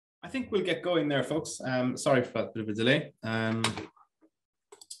I think we'll get going there, folks. Sorry for that bit of a delay.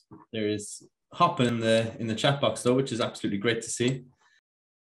 There is hopping in the chat box though, which is absolutely great to see.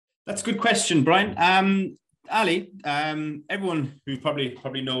 That's a good question, Brian. Ali, everyone who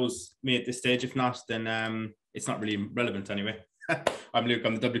probably knows me at this stage. If not, then it's not really relevant anyway. I'm Luke,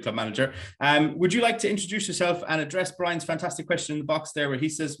 I'm the W Club manager. Would you like to introduce yourself and address Brian's fantastic question in the box there where he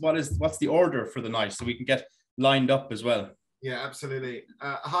says, what's the order for the night, so we can get lined up as well? Yeah, absolutely.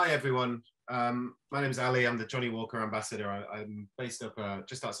 Hi, everyone. My name is Ali. I'm the Johnnie Walker ambassador. I'm based up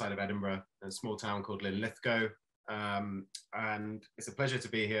just outside of Edinburgh, in a small town called Linlithgow. And it's a pleasure to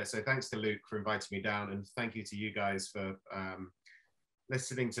be here. So thanks to Luke for inviting me down, and thank you to you guys for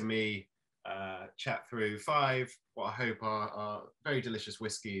listening to me chat through what I hope are very delicious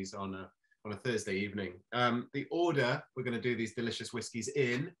whiskies on a Thursday evening. The order we're going to do these delicious whiskies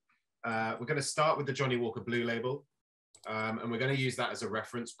in, we're going to start with the Johnnie Walker Blue Label, and we're going to use that as a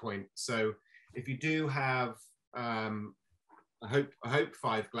reference point. So if you do have, I hope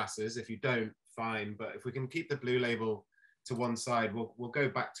 5 glasses. If you don't, fine. But if we can keep the Blue Label to one side, we'll go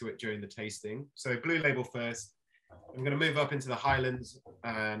back to it during the tasting. So Blue Label first. I'm going to move up into the Highlands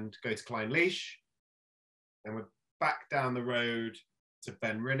and go to Clynelish. Then we're back down the road to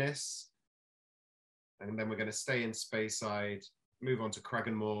Benrinnes. And then we're going to stay in Speyside, move on to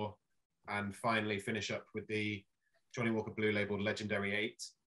Cragganmore, and finally finish up with the Johnnie Walker Blue Label Legendary 8.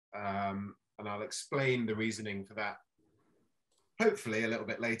 And I'll explain the reasoning for that, hopefully a little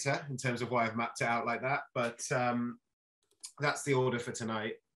bit later, in terms of why I've mapped it out like that. But that's the order for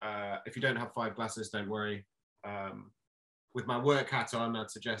tonight. If you don't have 5 glasses, don't worry. With my work hat on,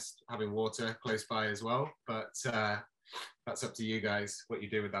 I'd suggest having water close by as well, but that's up to you guys what you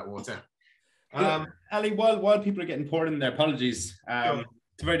do with that water. Ali, while people are getting poured in their apologies, Sure.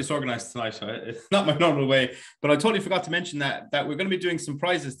 It's very disorganized tonight, so it's not my normal way, but I totally forgot to mention that we're going to be doing some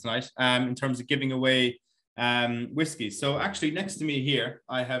prizes tonight in terms of giving away whiskey. So actually next to me here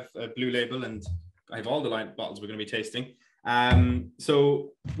I have a Blue Label, and I have all the line bottles we're going to be tasting.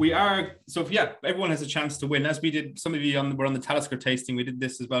 So yeah, everyone has a chance to win, as we did. Some of you were on the Talisker tasting. We did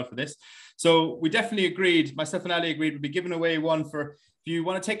this as well for this. So we definitely agreed, myself and Ali agreed, we'd be giving away one for, if you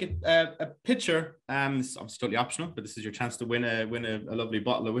want to take a picture, this is obviously totally optional, but this is your chance to win a lovely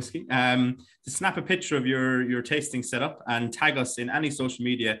bottle of whiskey. To snap a picture of your tasting setup and tag us in any social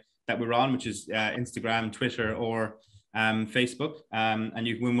media that we're on, which is Instagram, Twitter, or Facebook, and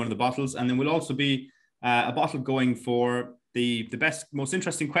you can win one of the bottles. And then we'll also be a bottle going for the best, most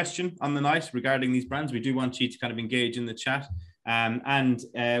interesting question on the night regarding these brands. We do want you to kind of engage in the chat, and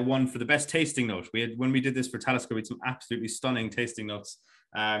one for the best tasting note. When we did this for Talisker, we had some absolutely stunning tasting notes.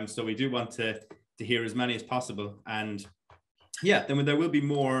 So we do want to hear as many as possible. And yeah, then there will be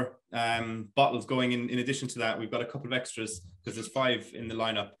more bottles going in addition to that. We've got a couple of extras because there's 5 in the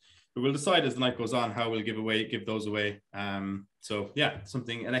lineup. But we'll decide as the night goes on how we'll give those away. So yeah,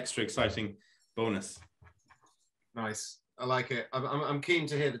 an extra exciting bonus. Nice. I like it. I'm keen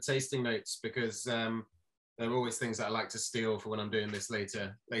to hear the tasting notes, because there are always things that I like to steal for when I'm doing this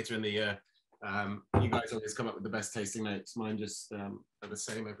later in the year. You guys always come up with the best tasting notes. Mine just are the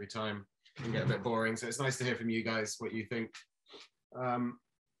same every time and get a bit boring. So it's nice to hear from you guys what you think. Are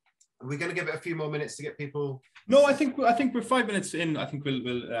we going to give it a few more minutes to get people? No, I think we're 5 minutes in. I think we'll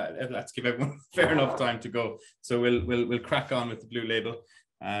let's give everyone fair enough time to go. So we'll crack on with the Blue Label.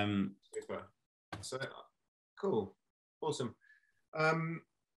 Super. So cool, awesome.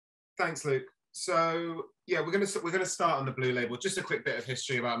 Thanks, Luke. So yeah, we're gonna start on the Blue Label. Just a quick bit of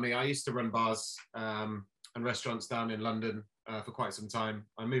history about me. I used to run bars and restaurants down in London for quite some time.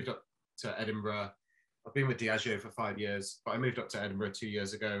 I moved up to Edinburgh. I've been with Diageo for 5 years, but I moved up to Edinburgh 2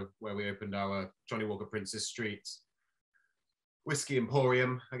 years ago, where we opened our Johnnie Walker Princes Street Whiskey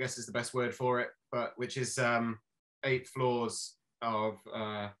Emporium, I guess is the best word for it, but which is 8 floors of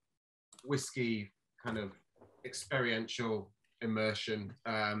whiskey kind of experiential immersion.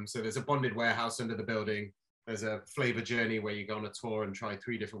 So there's a bonded warehouse under the building. There's a flavor journey where you go on a tour and try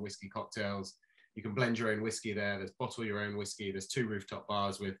 3 different whiskey cocktails. You can blend your own whiskey there. There's bottle your own whiskey. There's 2 rooftop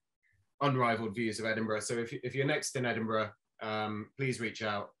bars with unrivaled views of Edinburgh. So if you're next in Edinburgh, please reach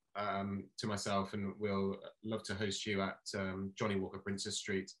out to myself, and we'll love to host you at Johnnie Walker Princes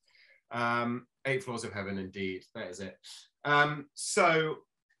Street. 8 floors of heaven, indeed. That is it. So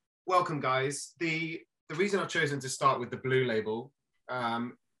welcome, guys. The reason I've chosen to start with the Blue Label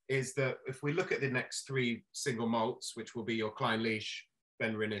is that if we look at the next 3 single malts, which will be your Clynelish,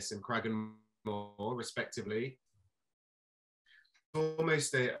 Benrinnes, and Cragganmore, respectively,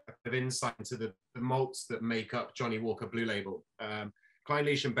 almost a bit of insight into the malts that make up Johnnie Walker Blue Label.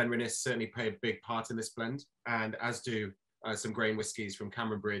 Clynelish and Benrinnes certainly play a big part in this blend, and as do some grain whiskies from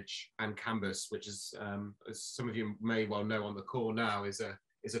Cameron Bridge and Cambus, which is, as some of you may well know on the call now, is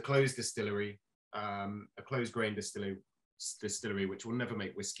a closed distillery, a closed grain distillery, which will never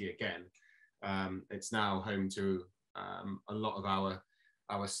make whiskey again. It's now home to a lot of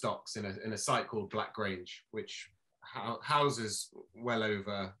our stocks in a site called Black Grange, which houses well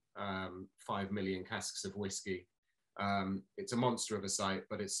over 5 million casks of whiskey. It's a monster of a site,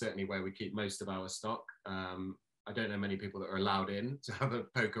 but it's certainly where we keep most of our stock. I don't know many people that are allowed in to have a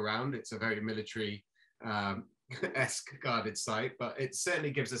poke around. It's a very military esque guarded site, but it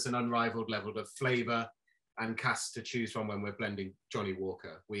certainly gives us an unrivaled level of flavour and casks to choose from when we're blending Johnnie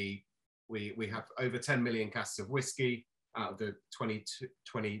Walker. We have over 10 million casks of whiskey out of the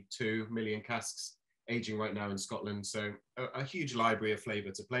 22 million casks aging right now in Scotland. So a huge library of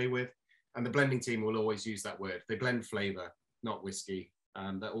flavour to play with. And the blending team will always use that word. They blend flavour, not whiskey.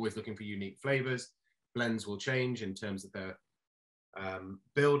 They're always looking for unique flavours. Blends will change in terms of their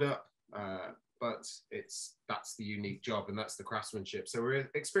build-up, but that's the unique job and that's the craftsmanship. So we're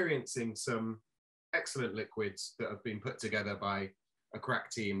experiencing some excellent liquids that have been put together by a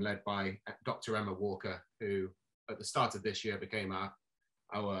crack team led by Dr. Emma Walker, who at the start of this year became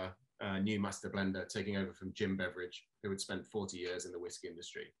our new master blender, taking over from Jim Beveridge, who had spent 40 years in the whiskey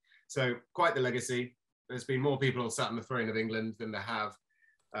industry. So quite the legacy. There's been more people sat on the throne of England than there have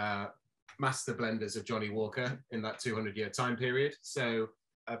master blenders of Johnnie Walker in that 200-year time period. So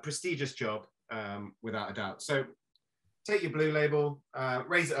a prestigious job, without a doubt. So take your blue label,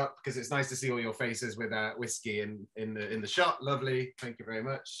 raise it up because it's nice to see all your faces with whiskey in the shot. Lovely, thank you very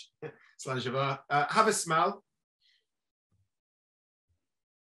much. Have a smell.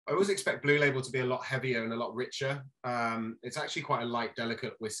 I always expect blue label to be a lot heavier and a lot richer. It's actually quite a light,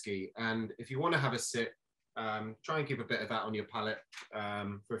 delicate whiskey. And if you want to have a sip, try and keep a bit of that on your palate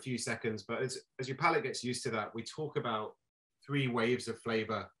for a few seconds. But as your palate gets used to that, we talk about 3 waves of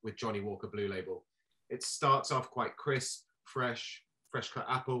flavor with Johnnie Walker Blue Label. It starts off quite crisp, fresh cut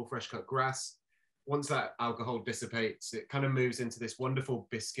apple, fresh cut grass. Once that alcohol dissipates, it kind of moves into this wonderful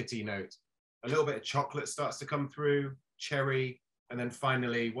biscuity note. A little bit of chocolate starts to come through, cherry, and then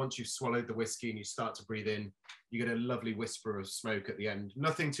finally, once you've swallowed the whiskey and you start to breathe in, you get a lovely whisper of smoke at the end.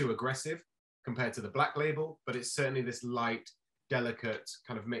 Nothing too aggressive compared to the black label, but it's certainly this light, delicate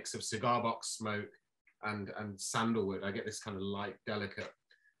kind of mix of cigar box smoke and sandalwood. I get this kind of light, delicate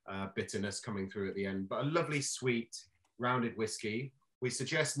bitterness coming through at the end, but a lovely, sweet, rounded whiskey. We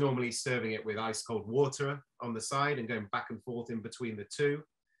suggest normally serving it with ice cold water on the side and going back and forth in between the two,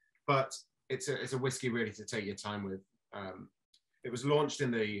 but it's a whiskey really to take your time with. It was launched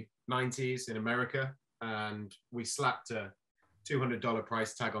in the 90s in America, and we slapped a $200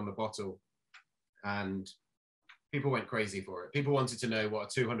 price tag on the bottle, and people went crazy for it. People wanted to know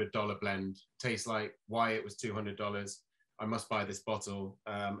what a $200 blend tastes like, why it was $200. I must buy this bottle.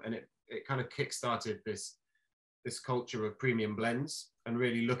 And it kind of kick-started this culture of premium blends and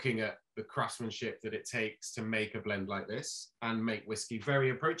really looking at the craftsmanship that it takes to make a blend like this and make whiskey very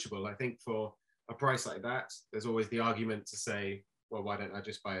approachable. I think for a price like that, there's always the argument to say, well, why don't I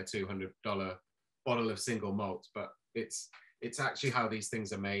just buy a $200 bottle of single malt? But it's actually how these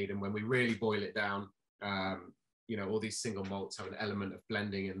things are made. And when we really boil it down, you know, all these single malts have an element of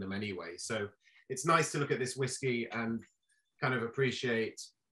blending in them anyway. So it's nice to look at this whiskey and kind of appreciate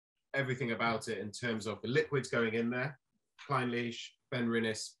everything about it in terms of the liquids going in there. Clynelish,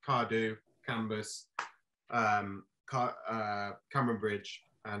 Benrinnes, Cardew, Cambus, Cameron Bridge,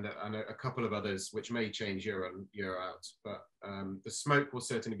 and a couple of others, which may change year on year out. But the smoke will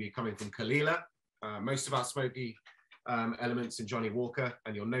certainly be coming from Clynelish. Most of our smoky elements in Johnnie Walker,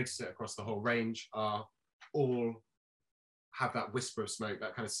 and you'll notice it across the whole range, are all have that whisper of smoke,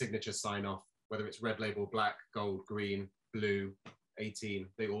 that kind of signature sign off, whether it's red label, black, gold, green, blue, 18,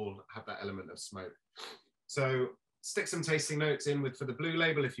 they all have that element of smoke. So stick some tasting notes in for the blue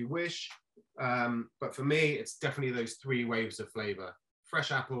label if you wish. But for me, it's definitely those 3 waves of flavor.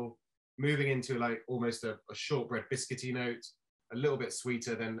 Fresh apple, moving into like almost a shortbread biscuity note, a little bit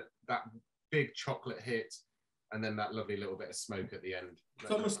sweeter than that big chocolate hit, and then that lovely little bit of smoke at the end. It's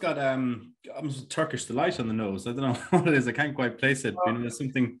almost got almost Turkish delight on the nose. I don't know what it is. I can't quite place it. You know, there's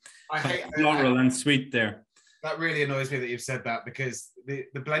something floral and sweet there. That really annoys me that you've said that, because the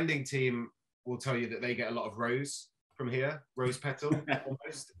blending team will tell you that they get a lot of rose from here, rose petal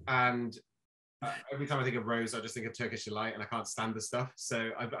almost. And every time I think of rose, I just think of Turkish delight, and I can't stand the stuff.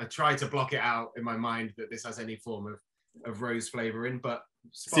 So I try to block it out in my mind that this has any form of rose flavor in, but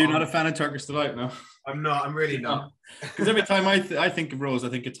so you're not a fan of Turkish delight, no? I'm not. I'm really not. Because every time I think of rose, I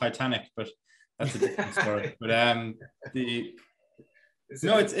think of Titanic, but that's a different story. But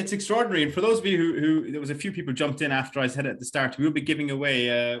No, it's extraordinary. And for those of you who there was a few people jumped in after I said at the start, we'll be giving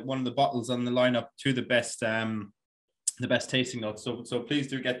away one of the bottles on the lineup to the best tasting notes. So please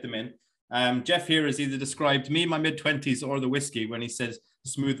do get them in. Jeff here has either described me in my mid-20s or the whiskey when he says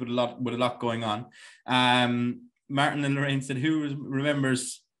smooth with a lot going on. Martin and Lorraine said, who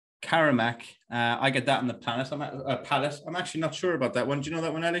remembers Caramac? I get that on the palate. I'm actually not sure about that one. Do you know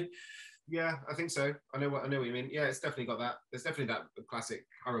that one, Ellie? Yeah, I think so. I know what you mean. Yeah, it's definitely got that. There's definitely that classic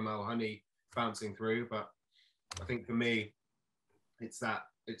caramel honey bouncing through, but I think for me, it's that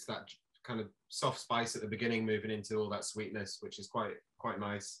kind of soft spice at the beginning, moving into all that sweetness, which is quite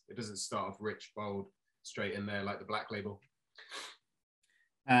nice. It doesn't start off rich, bold, straight in there like the black label.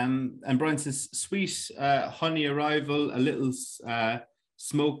 And Brian says sweet honey arrival, a little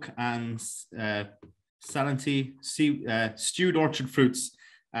smoke and salinity, stewed orchard fruits.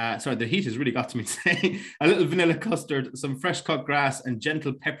 Sorry, the heat has really got to me today. A little vanilla custard, some fresh cut grass, and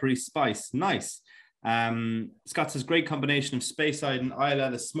gentle peppery spice. Nice. Scott says great combination of Speyside and Islay.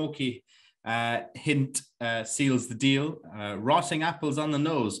 The smoky hint seals the deal. Rotting apples on the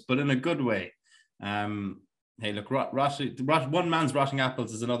nose, but in a good way. Hey, look, one man's rotting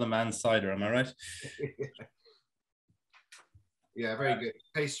apples is another man's cider. Am I right? Yeah, very good.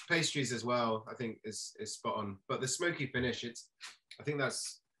 Pastries as well, I think is spot on. But the smoky finish, I think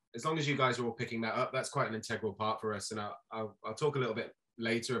that's, as long as you guys are all picking that up, that's quite an integral part for us. And I'll talk a little bit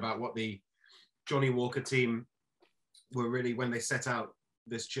later about what the Johnnie Walker team were really, when they set out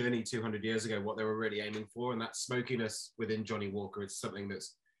this journey 200 years ago, what they were really aiming for. And that smokiness within Johnnie Walker is something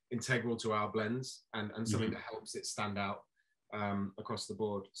that's integral to our blends and something that helps it stand out across the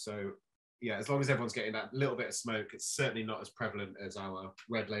board. So yeah, as long as everyone's getting that little bit of smoke, it's certainly not as prevalent as our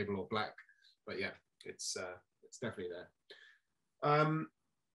red label or black, but yeah, it's definitely there.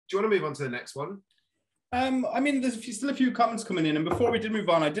 Do you want to move on to the next one? I mean, there's still a few comments coming in, and before we did move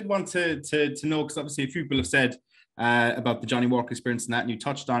on, I did want to know, because obviously a few people have said about the Johnnie Walker experience and that, and you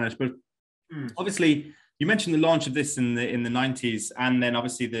touched on it, but obviously you mentioned the launch of this in the 90s, and then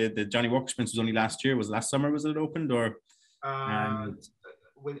obviously the Johnnie Walker experience was only last year. Was it last summer? Was it opened or?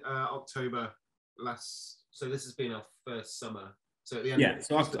 October last. So this has been our first summer. So at the end.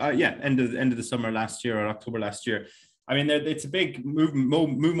 End of the summer last year, or October last year. I mean, it's a big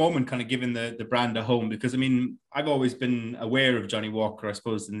moment, kind of giving the brand a home, because I mean, I've always been aware of Johnnie Walker, I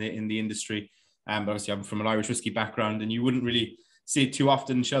suppose, in the industry. But obviously, I'm from an Irish whiskey background, and you wouldn't really see it too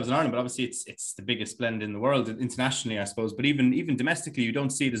often in shelves in Ireland. But obviously, it's the biggest blend in the world internationally, I suppose. But even domestically, you don't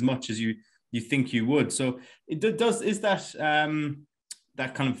see it as much as you think you would. So is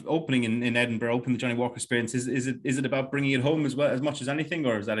that kind of opening in Edinburgh, open the Johnnie Walker experience, is it about bringing it home as well, as much as anything,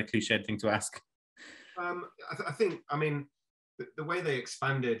 or is that a cliched thing to ask? I think, I mean, the way they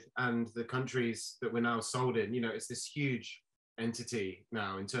expanded and the countries that we're now sold in, you know, it's this huge entity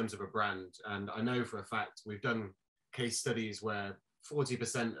now in terms of a brand. And I know for a fact we've done case studies where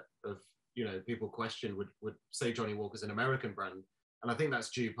 40% of, you know, people questioned would say Johnnie Walker's an American brand. And I think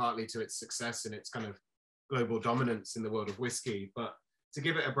that's due partly to its success and its kind of global dominance in the world of whiskey. But to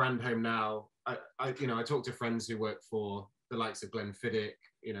give it a brand home now, I talk to friends who work for the likes of Glenfiddich,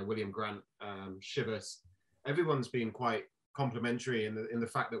 you know, William Grant, Chivas. Everyone's been quite complimentary in the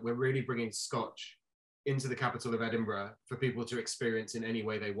fact that we're really bringing Scotch into the capital of Edinburgh for people to experience in any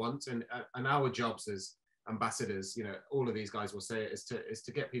way they want. And our jobs as ambassadors, you know, all of these guys will say it, is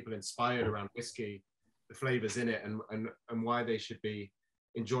to get people inspired around whiskey, the flavors in it, and why they should be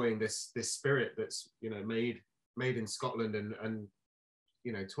enjoying this spirit that's, you know, made in Scotland and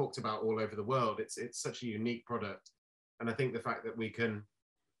you know, talked about all over the world. It's such a unique product. And I think the fact that we can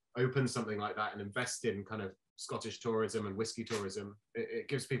open something like that and invest in kind of Scottish tourism and whiskey tourism, it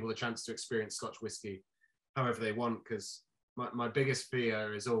gives people the chance to experience Scotch whiskey however they want. Because my biggest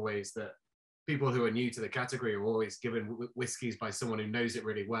fear is always that people who are new to the category are always given whiskies by someone who knows it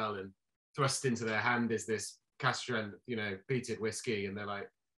really well, and thrust into their hand is this cask strength, you know, peated whiskey, and they're like,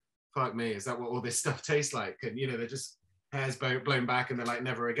 fuck me, is that what all this stuff tastes like? And, you know, they're just hairs blown back and they're like,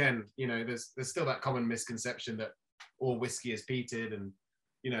 never again. You know, there's still that common misconception that all whiskey is peated and,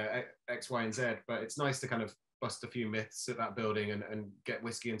 you know, X, Y, and Z. But it's nice to kind of bust a few myths at that building and get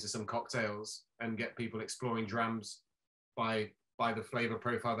whiskey into some cocktails and get people exploring drams by the flavor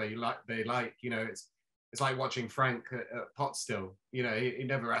profile they like. You know, it's like watching Frank at Pot Still. You know, he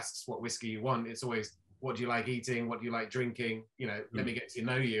never asks what whiskey you want. It's always, what do you like eating? What do you like drinking? You know, let me get to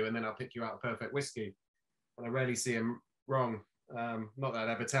know you, and then I'll pick you out a perfect whiskey. And I rarely see him wrong. Not that I'd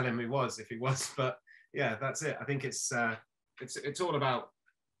ever tell him if he was, but yeah, that's it. I think it's all about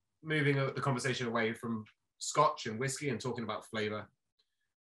moving the conversation away from Scotch and whiskey and talking about flavor,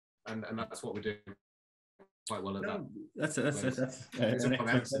 and that's what we're doing. quite well at that. That's It's an a long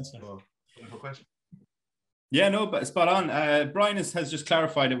excellent answer answer. for a question. Yeah, no, but spot on. Brian has just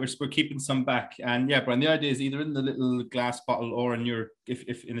clarified that we're keeping some back, and yeah, Brian, the idea is either in the little glass bottle or in your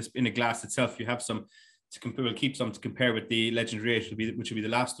if in a glass itself you have some to compare. We'll keep some to compare with the legendary age, which will be the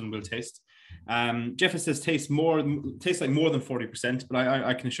last one we'll taste. Jeff says tastes like more than 40%, but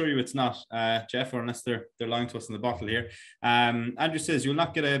I can assure you it's not, Jeff, or unless they're lying to us in the bottle here. Andrew says you'll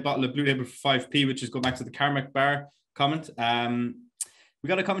not get a bottle of Blue Label for 5p, which is go back to the Carmack bar comment. We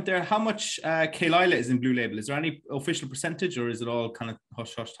got a comment there. How much Clynelish is in Blue Label? Is there any official percentage, or is it all kind of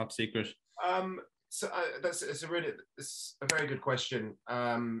hush hush, top secret? It's a very good question.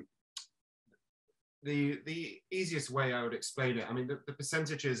 The easiest way I would explain it, I mean, the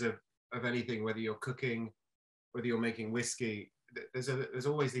percentages of anything, whether you're cooking, whether you're making whiskey, there's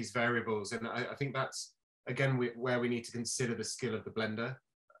always these variables, and I think that's again where we need to consider the skill of the blender.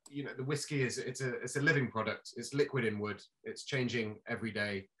 You know, the whiskey it's a living product. It's liquid in wood. It's changing every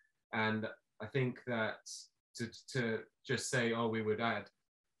day, and I think that to just say, oh, we would add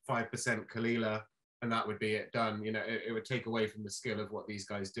 5% Clynelish and that would be it done. You know, it would take away from the skill of what these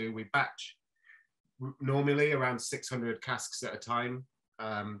guys do. We batch normally around 600 casks at a time.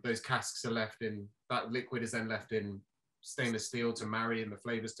 Those casks are left in, that liquid is then left in stainless steel to marry and the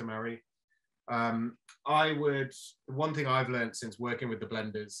flavors to marry. One thing I've learned since working with the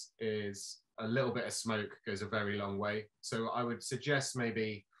blenders is a little bit of smoke goes a very long way. So I would suggest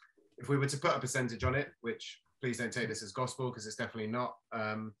maybe if we were to put a percentage on it, which please don't take this as gospel because it's definitely not,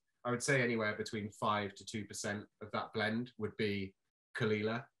 I would say anywhere between 5 to 2% of that blend would be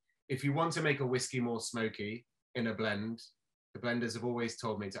Clynelish. If you want to make a whiskey more smoky in a blend, the blenders have always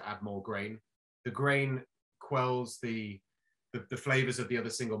told me to add more grain. The grain quells the flavors of the other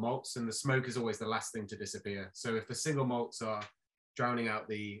single malts, and the smoke is always the last thing to disappear. So if the single malts are drowning out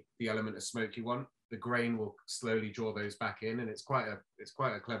the element of smoke you want, the grain will slowly draw those back in, and it's quite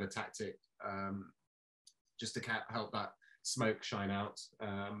a clever tactic just to help that smoke shine out.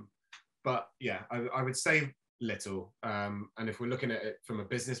 But yeah, I would say little. And if we're looking at it from a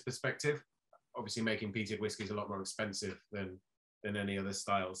business perspective, obviously making peated whiskey is a lot more expensive than any other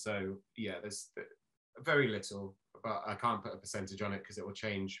style. So yeah, there's very little, but I can't put a percentage on it because it will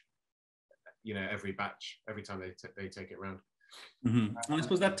change, you know, every batch, every time they take it around. Mm-hmm. And I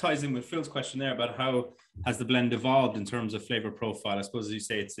suppose that ties in with Phil's question there about how has the blend evolved in terms of flavor profile. I suppose, as you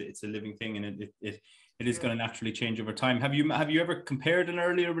say, it's a living thing, and it is going to naturally change over time. Have you ever compared an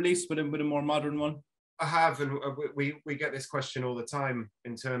earlier release with a more modern one? I have, and we get this question all the time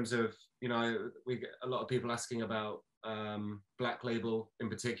in terms of, you know, we get a lot of people asking about Black Label in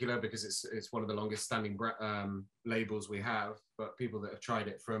particular because it's one of the longest standing labels we have, but people that have tried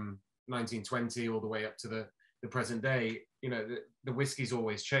it from 1920 all the way up to the present day, you know, the whiskey's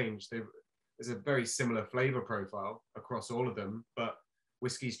always changed. There's a very similar flavor profile across all of them, but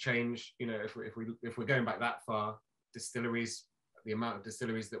whiskey's change. You know, if we're going back that far, distilleries, the amount of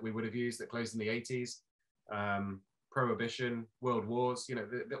distilleries that we would have used that closed in the 80s, Prohibition, World Wars, you know,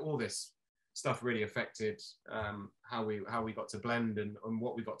 all this stuff really affected how we got to blend and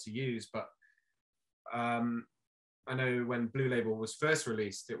what we got to use. But I know when Blue Label was first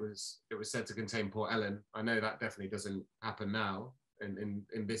released, it was said to contain Port Ellen. I know that definitely doesn't happen now in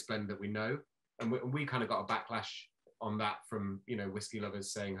this blend that we know, and we kind of got a backlash on that from, you know, whiskey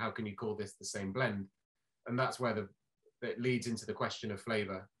lovers saying, how can you call this the same blend? And that's where it leads into the question of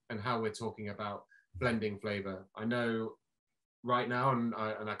flavor and how we're talking about blending flavor. I know right now, and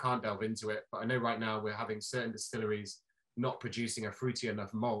I can't delve into it, but I know right now we're having certain distilleries not producing a fruity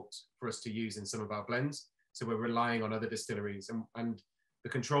enough malt for us to use in some of our blends. So we're relying on other distilleries, and the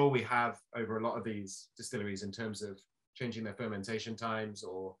control we have over a lot of these distilleries in terms of changing their fermentation times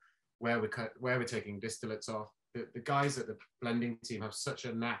or where we're taking distillates off. The guys at the blending team have such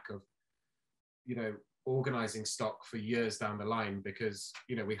a knack of, you know, organizing stock for years down the line, because,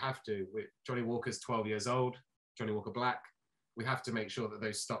 you know, we have to. Johnnie Walker's 12 years old, Johnnie Walker Black. We have to make sure that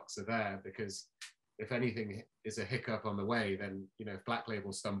those stocks are there, because if anything is a hiccup on the way, then, you know, if Black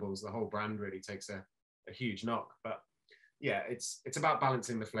Label stumbles, the whole brand really takes a huge knock. But yeah, it's about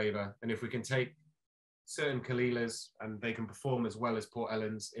balancing the flavor, and if we can take certain Clynelishs and they can perform as well as Port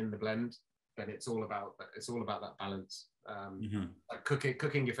Ellens in the blend, then it's all about that balance. Like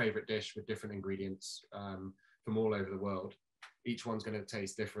cooking your favorite dish with different ingredients from all over the world. Each one's going to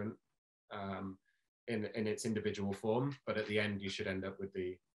taste different in its individual form, but at the end you should end up with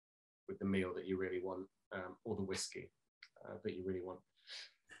the meal that you really want, or the whiskey that you really want.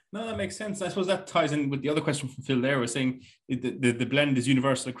 No, that makes sense. I suppose that ties in with the other question from Phil there. We're saying the blend is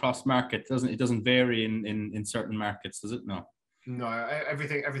universal across markets. It doesn't vary in certain markets, does it? No. No,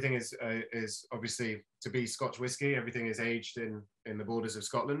 everything is obviously to be Scotch whiskey. Everything is aged in the borders of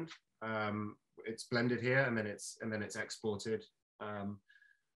Scotland. It's blended here and then it's exported.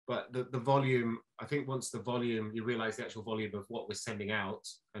 But the volume, I think once the volume, you realize the actual volume of what we're sending out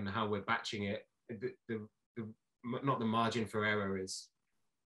and how we're batching it, not the margin for error is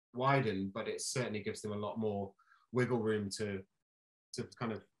widened, but it certainly gives them a lot more wiggle room to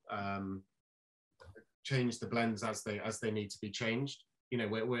kind of change the blends as they need to be changed. You know,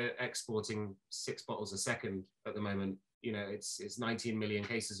 we're exporting 6 bottles a second at the moment. You know, it's 19 million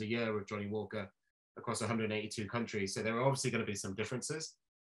cases a year of Johnnie Walker across 182 countries. So there are obviously going to be some differences.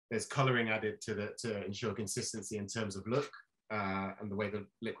 There's colouring added to ensure consistency in terms of look and the way the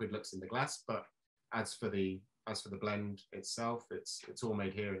liquid looks in the glass. But as for the blend itself, it's all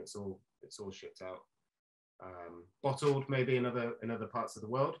made here and it's all shipped out, bottled maybe in other parts of the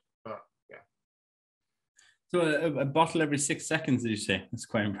world. But yeah. So a bottle every 6 seconds, did you say? That's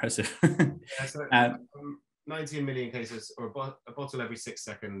quite impressive. Yeah, so 19 million cases, or a bottle every 6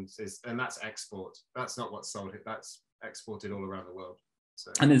 seconds and that's export. That's not what's sold. That's exported all around the world.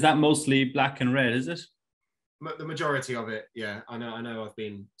 So, and is that mostly black and red, is it? The majority of it, yeah. I know I've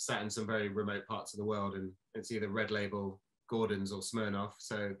been sat in some very remote parts of the world and it's either Red Label, Gordon's or Smirnoff.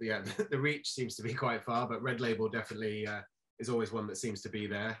 So yeah, the reach seems to be quite far, but Red Label definitely is always one that seems to be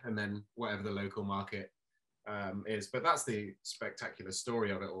there. And then whatever the local market is. But that's the spectacular story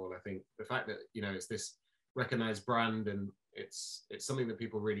of it all. I think the fact that, you know, it's this recognized brand and it's something that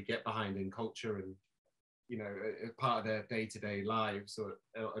people really get behind in culture and, you know, part of their day-to-day lives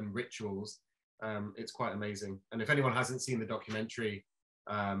and rituals. It's quite amazing. And if anyone hasn't seen the documentary,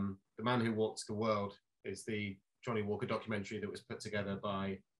 The Man Who Walks the World is the Johnnie Walker documentary that was put together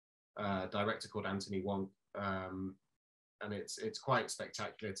by a director called Anthony Wong. And it's quite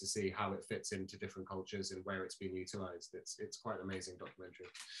spectacular to see how it fits into different cultures and where it's been utilized. It's quite an amazing documentary.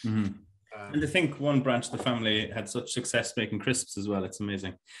 Mm-hmm. And to think one branch of the family had such success making crisps as well, it's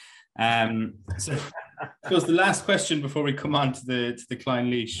amazing. So I suppose the last question before we come on to the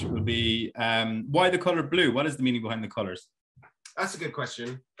Clynelish will be why the color blue? What is the meaning behind the colors? That's a good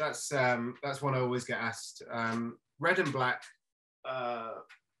question. That's one I always get asked. Red and black.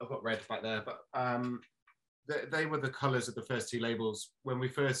 I've got red back there, but they were the colors of the first 2 labels. When we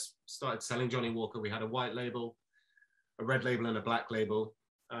first started selling Johnnie Walker, we had a white label, a red label, and a black label.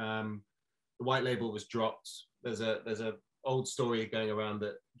 The white label was dropped. There's a old story going around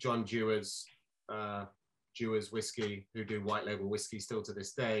that John Dewar's whiskey, who do white label whiskey still to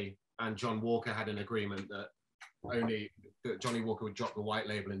this day, and John Walker had an agreement that Johnnie Walker would drop the white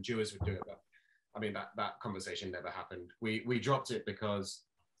label and Dewar's would do it. But I mean, that conversation never happened. We dropped it because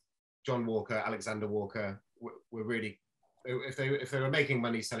John Walker, Alexander Walker were really, if they were making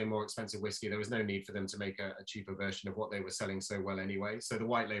money selling more expensive whiskey, there was no need for them to make a cheaper version of what they were selling so well anyway. So the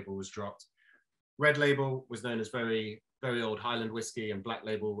white label was dropped. Red label was known as very, very old Highland whiskey, and black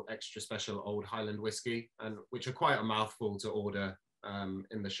label extra special old Highland whiskey, and which are quite a mouthful to order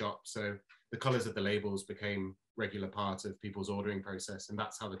in the shop. So the colours of the labels became regular part of people's ordering process, and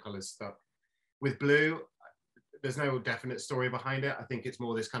that's how the colours stuck. With blue, there's no definite story behind it. I think it's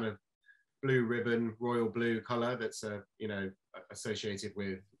more this kind of blue ribbon, royal blue colour that's associated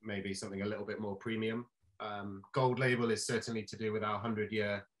with maybe something a little bit more premium. Gold label is certainly to do with our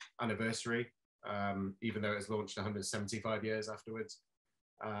 100-year anniversary. Even though it was launched 175 years afterwards,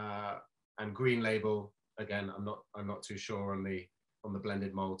 and green label, again, I'm not too sure on the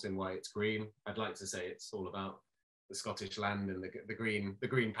blended malt and why it's green. I'd like to say it's all about the Scottish land and the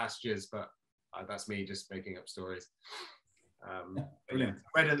green pastures, but that's me just making up stories. Brilliant.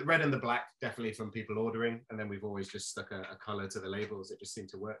 Red and the black definitely from people ordering, and then we've always just stuck a colour to the labels. It just seemed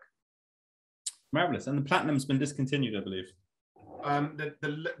to work. Marvelous. And the platinum's been discontinued, I believe.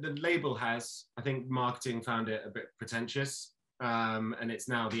 The label has, I think marketing found it a bit pretentious, and it's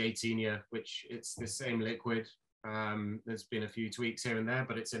now the 18-year, which it's the same liquid. There's been a few tweaks here and there,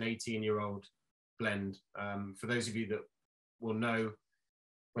 but it's an 18-year-old blend. For those of you that will know,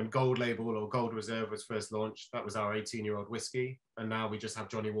 when Gold Label or Gold Reserve was first launched, that was our 18-year-old whiskey, and now we just have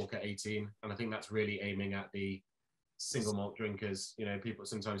Johnnie Walker 18, and I think that's really aiming at the single malt drinkers. You know,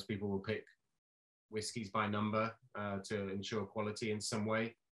 sometimes people will pick whiskies by number to ensure quality in some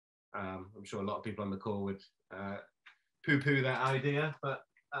way. I'm sure a lot of people on the call would poo-poo that idea, but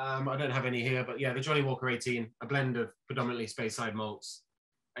I don't have any here. But yeah, the Johnnie Walker 18, a blend of predominantly Speyside malts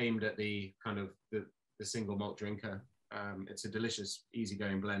aimed at the kind of the single malt drinker. It's a delicious,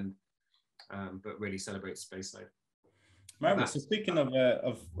 easygoing blend, but really celebrates Speyside. Marvelous. So speaking of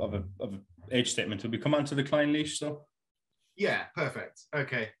an age statement, will we come on to the Clynelish? So yeah, perfect.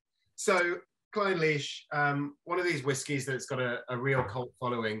 Okay, so Clynelish, one of these whiskies that's got a real cult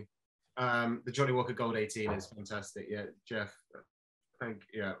following. The Johnnie Walker Gold 18 is fantastic. Yeah, Jeff, thank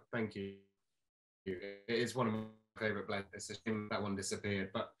you. It is one of my favorite blends. It's a shame that one disappeared.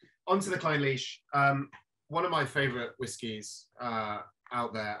 But onto the Clynelish, one of my favorite whiskies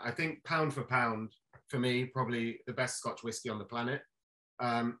out there. I think pound for pound, for me, probably the best Scotch whiskey on the planet.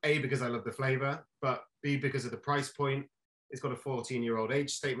 A, because I love the flavor, but B, because of the price point. It's got a 14-year-old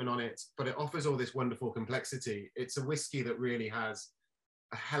age statement on it, but it offers all this wonderful complexity. It's a whiskey that really has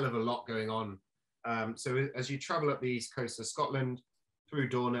a hell of a lot going on. So as you travel up the east coast of Scotland, through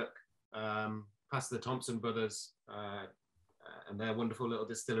Dornoch, past the Thompson brothers and their wonderful little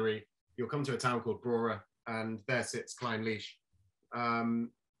distillery, you'll come to a town called Brora, and there sits Clynelish.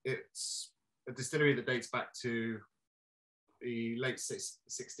 It's a distillery that dates back to the late 60s,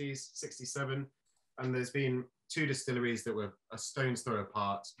 67, and there's been two distilleries that were a stone's throw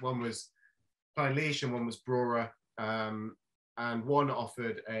apart. One was Clynelish and one was Brora, and one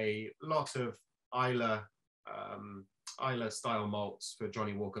offered a lot of Islay style malts for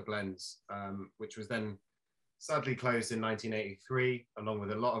Johnnie Walker blends, which was then sadly closed in 1983, along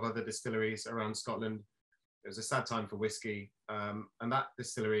with a lot of other distilleries around Scotland. It was a sad time for whiskey, and that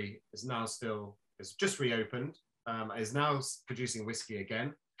distillery is now it's just reopened, is now producing whiskey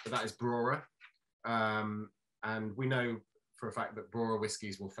again, but that is Brora. And we know for a fact that Brora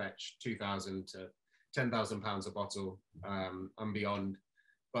whiskies will fetch £2,000 to £10,000 a bottle and beyond.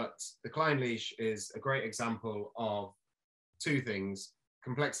 But the Clynelish is a great example of two things: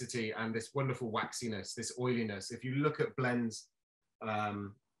 complexity and this wonderful waxiness, this oiliness. If you look at blends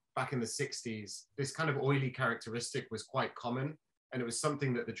back in the 60s, this kind of oily characteristic was quite common. And it was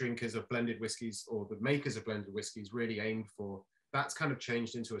something that the drinkers of blended whiskies, or the makers of blended whiskies, really aimed for. That's kind of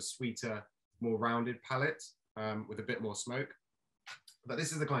changed into a sweeter, more rounded palate with a bit more smoke. But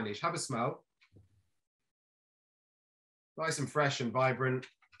this is the Clynelish. Have a smell. Nice and fresh and vibrant,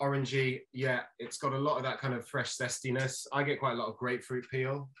 orangey. Yeah, it's got a lot of that kind of fresh zestiness. I get quite a lot of grapefruit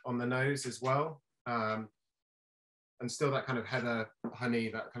peel on the nose as well. And still that kind of heather honey,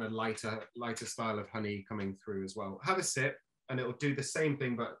 that kind of lighter style of honey coming through as well. Have a sip, and it will do the same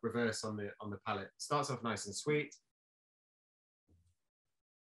thing but reverse on the palate. Starts off nice and sweet.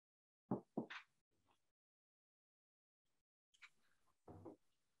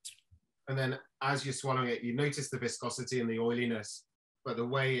 And then as you're swallowing it, you notice the viscosity and the oiliness, but the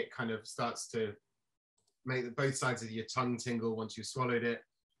way it kind of starts to make both sides of your tongue tingle once you've swallowed it,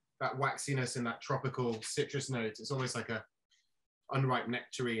 that waxiness and that tropical citrus note, it's almost like a unripe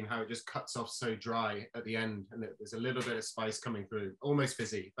nectarine, how it just cuts off so dry at the end, and there's a little bit of spice coming through, almost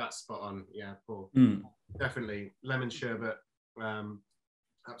fizzy. That's spot on. Yeah, Paul. Definitely lemon sherbet,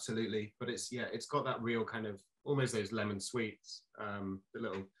 absolutely. But it's got that real kind of almost those lemon sweets, the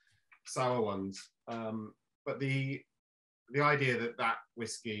little sour ones. But the idea that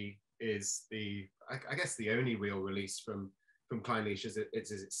whiskey is I guess the only real release from Clynelish is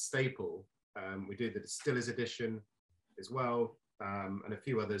its staple. We do the Distillers edition as well, and a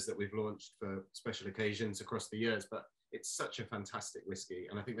few others that we've launched for special occasions across the years. But it's such a fantastic whiskey,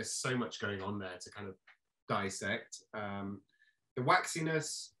 and I think there's so much going on there to kind of dissect. The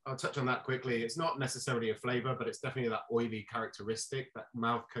waxiness, I'll touch on that quickly. It's not necessarily a flavor, but it's definitely that oily characteristic, that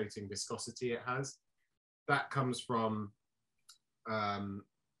mouth coating viscosity it has. That comes from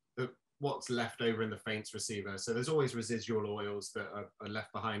what's left over in the faints receiver. So there's always residual oils that are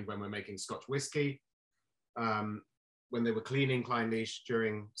left behind when we're making Scotch whiskey. When they were cleaning Clynelish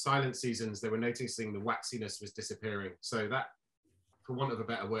during silent seasons, they were noticing the waxiness was disappearing. So that, for want of a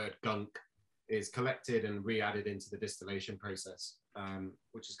better word, gunk, is collected and re-added into the distillation process,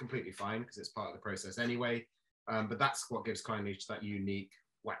 which is completely fine because it's part of the process anyway. But that's what gives Clynelish that unique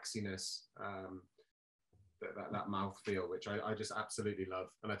waxiness, that mouthfeel, which I just absolutely love.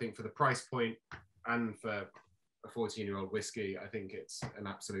 And I think for the price point and for a 14-year-old whiskey, I think it's an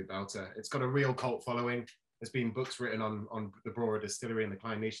absolute belter. It's got a real cult following. There's been books written on the Brora distillery and the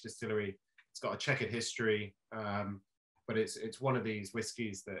Clynelish distillery. It's got a checkered history. But it's one of these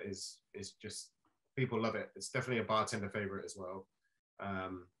whiskies that is just, people love it. It's definitely a bartender favorite as well.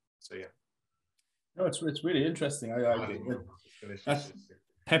 So yeah. No, it's really interesting. That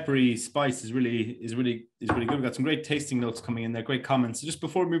peppery spice is really good. We've got some great tasting notes coming in there, great comments. So just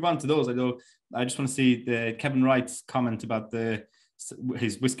before we move on to those, I just want to see the Kevin Wright's comment about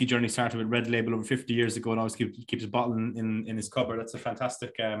his whiskey journey started with Red Label over 50 years ago, and always keeps a bottle in his cupboard. That's a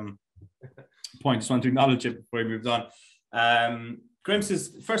fantastic point. Just want to acknowledge it before he moves on. Graham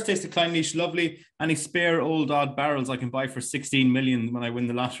says, first taste of Clynelish, lovely. Any spare old odd barrels I can buy for 16 million when I win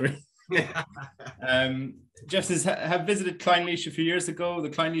the lottery? Jeff says, have visited Clynelish a few years ago. The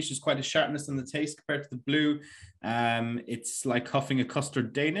Clynelish is quite a sharpness on the taste compared to the blue. It's like huffing a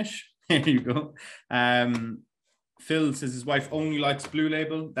custard Danish. Here you go. Phil says his wife only likes blue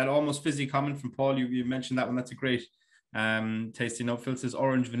label. That almost fizzy comment from Paul. You mentioned that one. That's a great tasting note. Phil says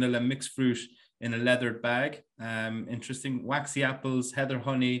orange, vanilla, mixed fruit in a leathered bag. Interesting. Waxy apples, heather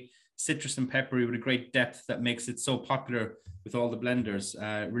honey, citrus and peppery with a great depth that makes it so popular with all the blenders.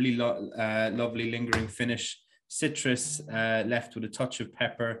 Really lovely lingering finish. Citrus left with a touch of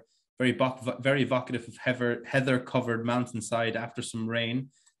pepper. Very evocative of heather covered mountainside after some rain.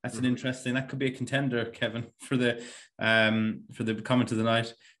 That's an interesting. That could be a contender, Kevin, for the comment of the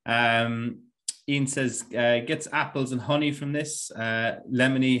night. Ian says gets apples and honey from this.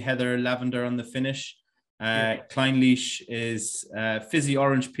 Lemony, heather, lavender on the finish. Clynelish is fizzy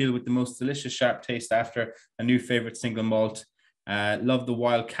orange peel with the most delicious sharp taste after a new favorite single malt. Love the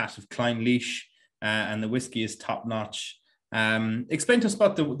wildcat of Clynelish, and the whiskey is top notch. Explain to us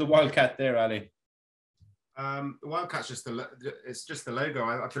about the wildcat there, Ali. The wildcat's just the logo.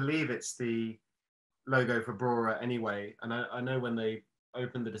 I believe it's the logo for Brora anyway. And I know when they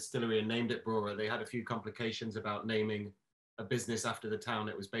opened the distillery and named it Brora, they had a few complications about naming a business after the town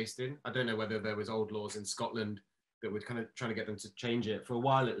it was based in. I don't know whether there was old laws in Scotland that were kind of trying to get them to change it. For a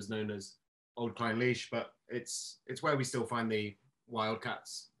while it was known as Old Clynelish, but it's where we still find the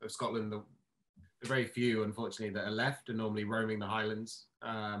wildcats of Scotland. The very few, unfortunately, that are left are normally roaming the Highlands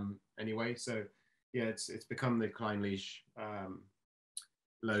anyway. So yeah, it's become the Clynelish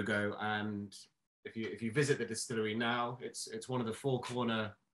logo. And if you visit the distillery now, it's one of the four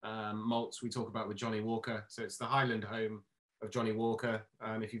corner malts we talk about with Johnnie Walker. So it's the Highland home of Johnnie Walker.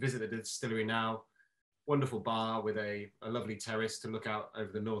 If you visit the distillery now, wonderful bar with a lovely terrace to look out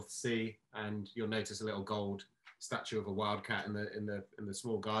over the North Sea, and you'll notice a little gold statue of a wildcat in the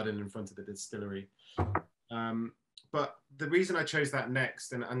small garden in front of the distillery. But the reason I chose that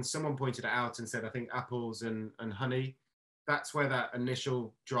next, and someone pointed it out and said, I think apples and honey, that's where that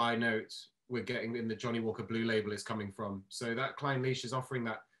initial dry note we're getting in the Johnnie Walker Blue Label is coming from. So that Clynelish is offering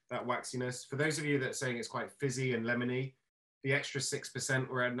that waxiness. For those of you that are saying it's quite fizzy and lemony, the extra 6%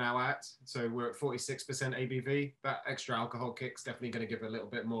 we're now at, so we're at 46% ABV, that extra alcohol kick's definitely going to give a little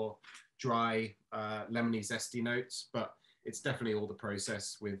bit more dry, lemony, zesty notes, but it's definitely all the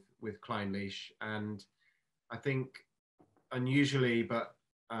process with Clynelish. And I think unusually, but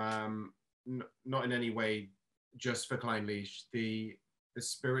not in any way just for Clynelish, the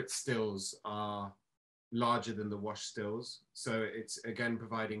spirit stills are larger than the wash stills. So it's again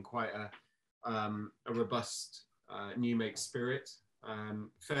providing quite a robust new make spirit,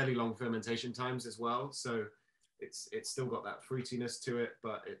 fairly long fermentation times as well. So it's still got that fruitiness to it,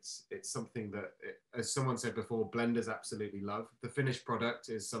 but it's something that, as someone said before, blenders absolutely love. The finished product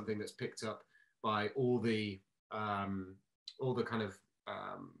is something that's picked up by all the kind of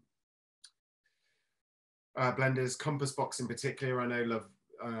blenders. Compass Box in particular, I know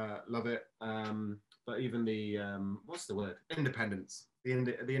love it. But even the what's the word? Independents, the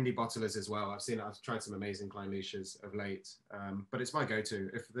indie bottlers as well. I've tried some amazing Clynelish of late, but it's my go-to.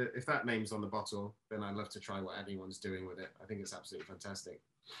 If that name's on the bottle, then I'd love to try what anyone's doing with it. I think it's absolutely fantastic.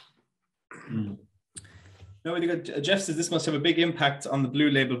 No, Jeff says this must have a big impact on the Blue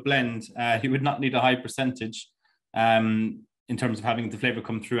Label blend. He would not need a high percentage in terms of having the flavour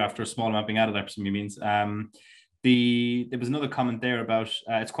come through after a small amount being added, I presume he means. There was another comment there about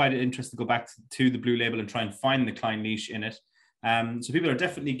it's quite interesting to go back to the Blue Label and try and find the Clynelish in it. So people are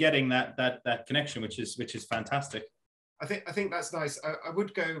definitely getting that connection, which is fantastic. I think that's nice. I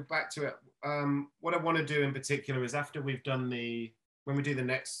would go back to it. What I want to do in particular is after we've done when we do the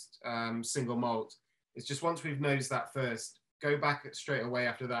next single malt, it's just once we've nosed that first, go back straight away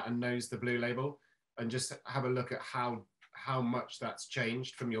after that and nose the Blue Label and just have a look at how much that's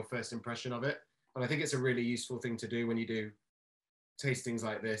changed from your first impression of it. And I think it's a really useful thing to do when you do tastings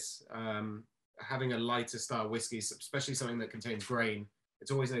like this. Having a lighter style whiskey, especially something that contains grain,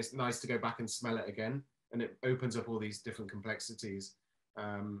 it's always nice to go back and smell it again, and it opens up all these different complexities.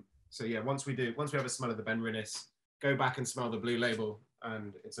 So yeah, once we have a smell of the Benrinnes, go back and smell the Blue Label,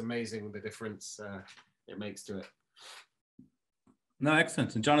 and it's amazing the difference it makes to it. No,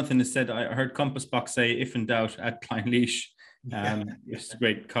 excellent. And Jonathan has said, I heard Compass Box say, if in doubt, at Clynelish. It's a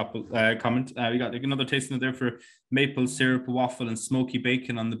great comment. We got another tasting there for maple syrup, waffle, and smoky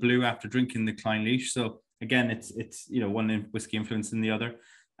bacon on the blue after drinking the Clynelish. So again, it's one whiskey influence in the other.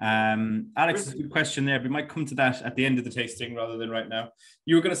 Alex, a good question there. We might come to that at the end of the tasting rather than right now.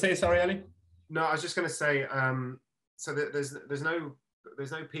 You were going to say, sorry, Ali? No, I was just going to say, so there's no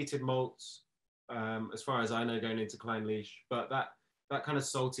peated malts as far as I know going into Clynelish, but that that kind of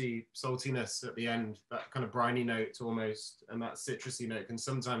saltiness at the end, that kind of briny note almost, and that citrusy note can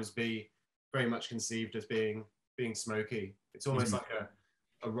sometimes be very much conceived as being smoky. It's almost like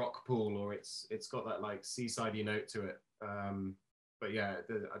a rock pool, or it's got that like seasidey note to it. But yeah,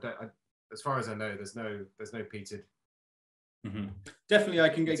 as far as I know, there's no peated. Definitely, I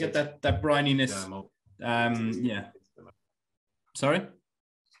can get that brininess. Yeah. Sorry.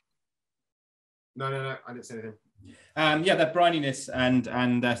 No, I didn't say anything. Yeah, that brininess and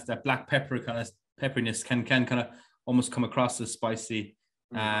that black pepper kind of pepperiness can kind of almost come across as spicy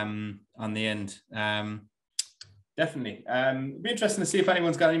on the end. Definitely. It'd be interesting to see if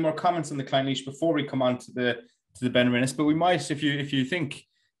anyone's got any more comments on the Clynelish before we come on to the Benrinnes. But we might, if you think,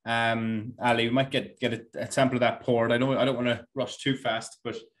 Ali, we might get a sample of that poured. I don't want to rush too fast,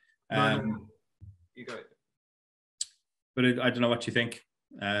 but no. You got it. But I don't know what you think.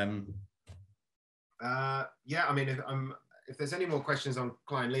 Yeah, I mean, if there's any more questions on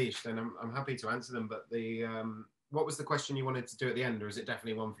Clynelish, then I'm happy to answer them. But what was the question you wanted to do at the end, or is it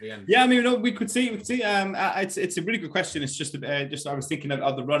definitely one for the end? Yeah, I mean, we could see. It's a really good question. It's just I was thinking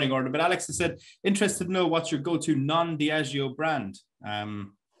of the running order. But Alex has said, interested to know what's your go-to non-Diageo brand.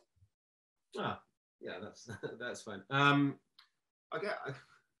 Yeah, that's fine.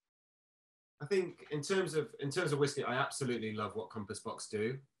 I think in terms of whiskey, I absolutely love what Compass Box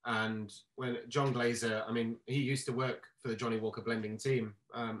do. And when John Glazer, I mean, he used to work for the Johnnie Walker blending team,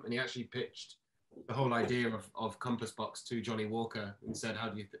 and he actually pitched the whole idea of Compass Box to Johnnie Walker and said, how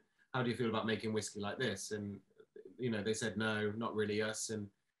do you feel about making whiskey like this? And they said no, not really us. And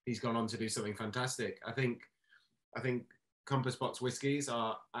he's gone on to do something fantastic. I think Compass Box whiskies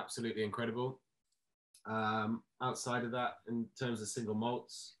are absolutely incredible. Outside of that, in terms of single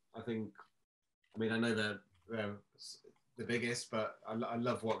malts, I know they're the biggest, but I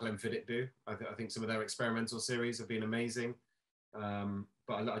love what Glenfiddich do. I think some of their experimental series have been amazing.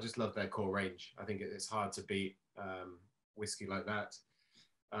 But I just love their core range. I think it's hard to beat whiskey like that.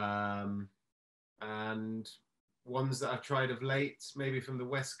 And ones that I've tried of late, maybe from the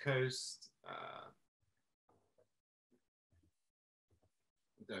West Coast, I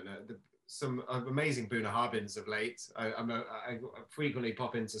don't know. Some amazing Boona Harbins of late. I frequently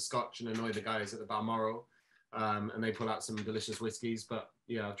pop into Scotch and annoy the guys at the Balmoral, and they pull out some delicious whiskies. But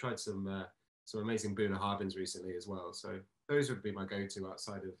yeah, I've tried some amazing Boona Harbins recently as well. So those would be my go-to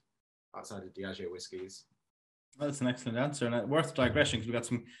outside of Diageo whiskies. Well, that's an excellent answer, and worth digression because we've got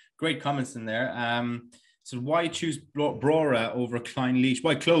some great comments in there. So why choose Brora over Clynelish?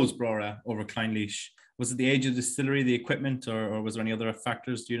 Why close Brora over Clynelish? Was it the age of the distillery, the equipment, or was there any other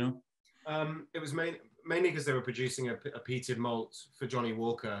factors? Do you know? It was mainly because they were producing a peated malt for Johnnie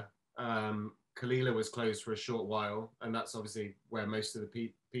Walker. Clynelish was closed for a short while, and that's obviously where most of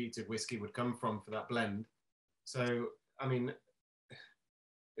the peated whiskey would come from for that blend. So, I mean,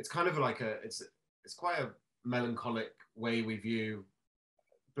 it's kind of like it's quite a melancholic way we view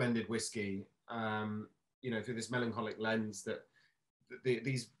blended whiskey, through this melancholic lens that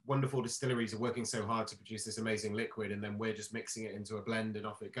these wonderful distilleries are working so hard to produce this amazing liquid, and then we're just mixing it into a blend and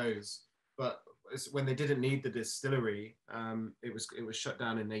off it goes. But when they didn't need the distillery, it was shut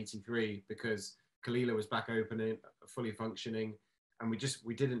down in '83 because Clynelish was back open, fully functioning, and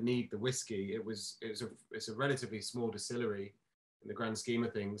we didn't need the whiskey. It's a relatively small distillery in the grand scheme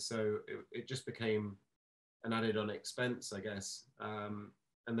of things, so it just became an added on expense, I guess.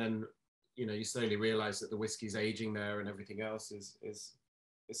 And then you slowly realize that the whiskey's aging there and everything else is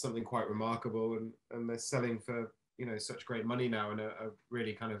something quite remarkable, and they're selling for such great money now and are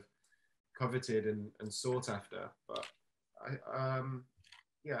really kind of coveted and sought after. But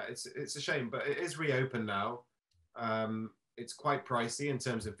it's a shame, but it is reopened now. It's quite pricey in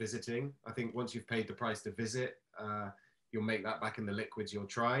terms of visiting. I think once you've paid the price to visit, you'll make that back in the liquids you'll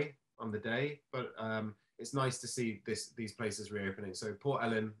try on the day. But it's nice to see these places reopening. So Port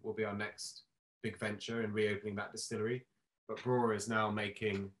Ellen will be our next big venture in reopening that distillery. But Brora is now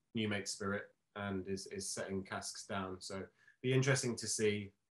making new make spirit and is setting casks down. So it'll be interesting to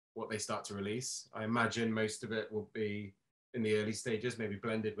see what they start to release. I imagine most of it will be in the early stages, maybe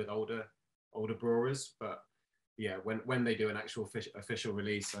blended with older brewers. But yeah, when they do an actual official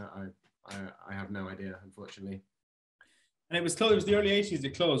release, I have no idea, unfortunately. And it was closed. It was the early '80s.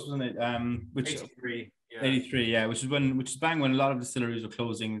 It closed, wasn't it? 83. Yeah. 83, yeah, which is bang when a lot of distilleries were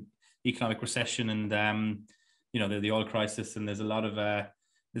closing, economic recession, and the oil crisis, and there's a lot of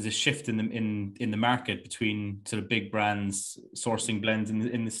there's a shift in the market between sort of big brands sourcing blends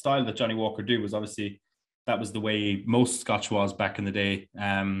in the style that Johnnie Walker do. Was obviously that was the way most Scotch was back in the day,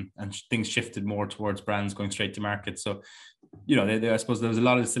 and things shifted more towards brands going straight to market. So I suppose there was a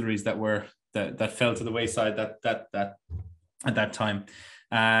lot of distilleries that fell to the wayside that at that time.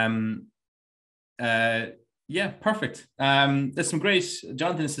 Yeah, perfect. There's some great.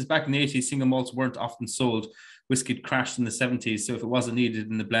 Jonathan says back in the 80s, single malts weren't often sold. Whiskey crashed in the 70s, so if it wasn't needed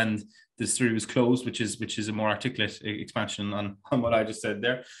in the blend, the distillery was closed, which is a more articulate expansion on what I just said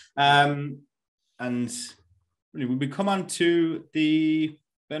there. And really, we come on to the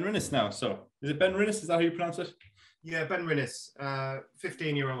Benrinnes now. So is it Benrinnes? Is that how you pronounce it? Yeah, Benrinnes,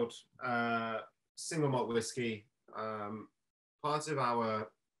 15-year-old single malt whiskey, part of our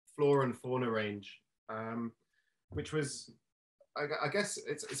Flora and Fauna range, which was, I guess,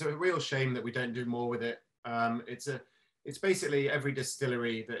 it's a real shame that we don't do more with it. It's basically every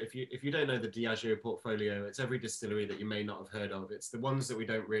distillery that if you don't know the Diageo portfolio, it's every distillery that you may not have heard of. It's the ones that we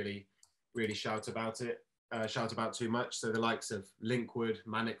don't really shout about too much. So the likes of Linkwood,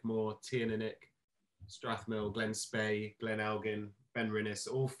 Manickmore, Tiernainick, Strathmill, Glen Spey, Glen Elgin, Benrinnes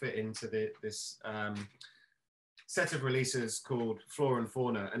all fit into this set of releases called Flora and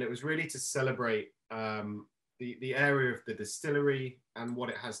Fauna, and it was really to celebrate the area of the distillery and what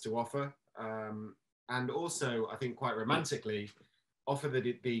it has to offer, and also, I think quite romantically, offer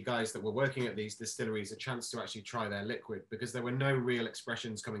the guys that were working at these distilleries a chance to actually try their liquid, because there were no real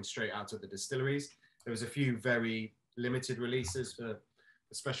expressions coming straight out of the distilleries. There was a few very limited releases for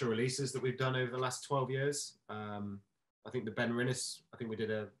the special releases that we've done over the last 12 years. I think the Benrinnes, I think we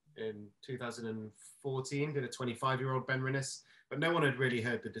did in 2014, did a 25-year-old Benrinnes, but no one had really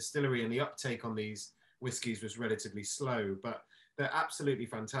heard the distillery, and the uptake on these whiskies was relatively slow, but they're absolutely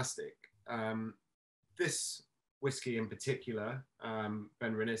fantastic. This whiskey in particular,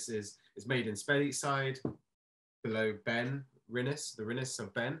 Benrinnes, is made in Speyside, below Benrinnes, the Rinnes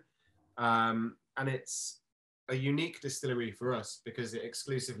of Ben, and it's a unique distillery for us because it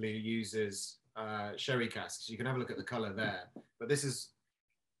exclusively uses sherry casks. You can have a look at the colour there, but this is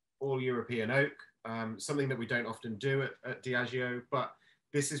all European oak, something that we don't often do at Diageo, but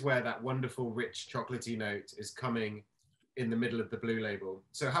this is where that wonderful rich chocolatey note is coming in the middle of the blue label.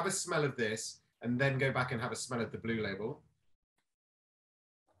 So have a smell of this and then go back and have a smell of the blue label.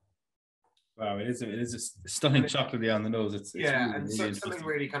 Wow, it is a stunning chocolatey on the nose. It's yeah, really, and really something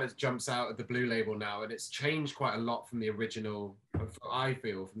really kind of jumps out of the blue label now, and it's changed quite a lot from the original, I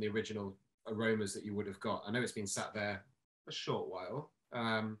feel, from the original aromas that you would have got. I know it's been sat there a short while,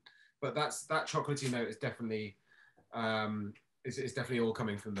 but that chocolatey note is definitely is definitely all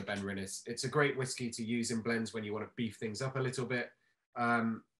coming from the Benrinnes. It's a great whiskey to use in blends when you want to beef things up a little bit,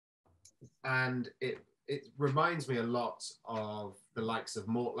 and it reminds me a lot of the likes of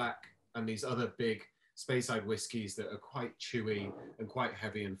Mortlach and these other big Speyside whiskies that are quite chewy and quite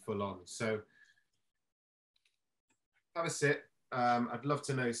heavy and full on. So have a sip. I'd love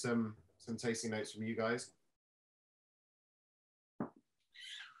to know some tasting notes from you guys.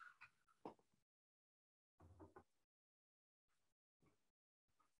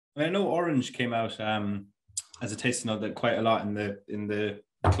 I know orange came out as a tasting note that quite a lot in the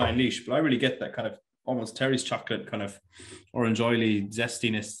Clynelish, but I really get that kind of almost Terry's chocolate kind of orange oily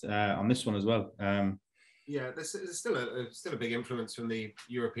zestiness on this one as well. Yeah, there's still a big influence from the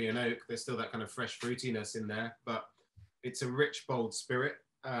European oak. There's still that kind of fresh fruitiness in there, but it's a rich, bold spirit,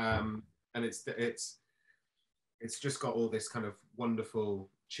 and it's just got all this kind of wonderful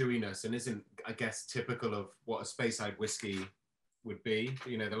chewiness, and isn't, I guess, typical of what a Speyside whiskey would be.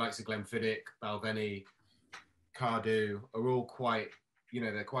 You know, the likes of Glenfiddich, Balvenie, Cardew are all quite,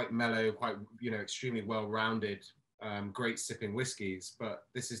 they're quite mellow, quite, extremely well-rounded, great sipping whiskies, but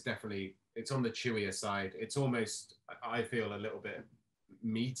this is definitely, it's on the chewier side. It's almost, I feel, a little bit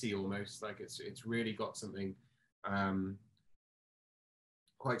meaty almost, like it's really got something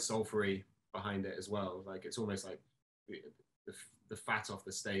quite sulfury behind it as well. Like it's almost like the fat off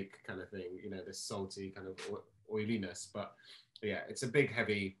the steak kind of thing, this salty kind of oiliness, but yeah, it's a big,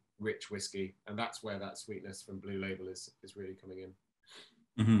 heavy, rich whiskey, and that's where that sweetness from Blue Label is really coming in.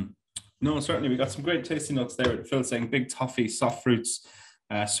 Mm-hmm. No, certainly we got some great tasting notes there. Phil saying big toffee, soft fruits,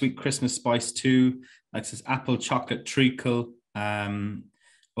 sweet Christmas spice too. Like says apple, chocolate, treacle. Well,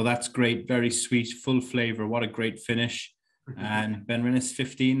 that's great. Very sweet, full flavor. What a great finish. And Benrinnes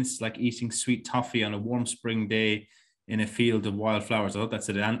 15 is like eating sweet toffee on a warm spring day in a field of wildflowers. I thought that's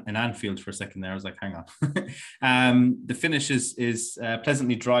an Anfield for a second there. I was like, hang on. The finish is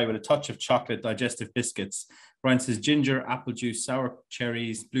pleasantly dry with a touch of chocolate, digestive biscuits. Brian says ginger, apple juice, sour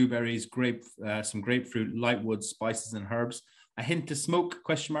cherries, blueberries, some grapefruit, light wood, spices and herbs. A hint of smoke, ?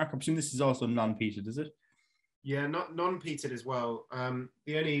 I presume this is also non-peated, is it? Yeah, not non-peated as well. The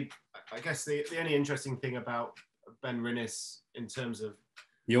only interesting thing about Benrinnes in terms of...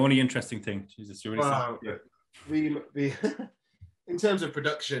 The only interesting thing, Jesus, you're really in terms of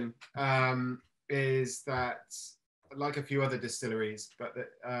production, is that like a few other distilleries, but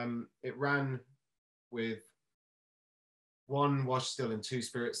it ran with one wash still and two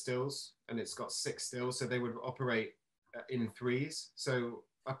spirit stills, and it's got 6 stills, so they would operate in threes. So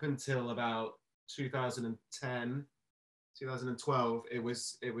up until about 2010, 2012, it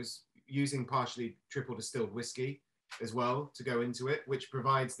was using partially triple distilled whiskey as well to go into it, which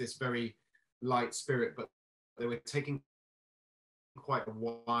provides this very light spirit, but they were taking quite a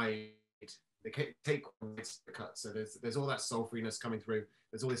wide, they take cut, so there's all that sulfuriness coming through,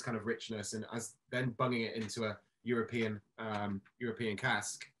 there's all this kind of richness, and as then bunging it into a European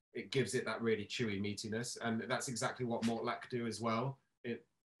cask, it gives it that really chewy meatiness, and that's exactly what Mortlach do as well,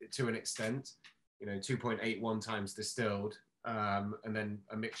 to an extent, 2.81 times distilled, and then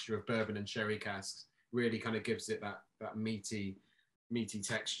a mixture of bourbon and sherry casks really kind of gives it that meaty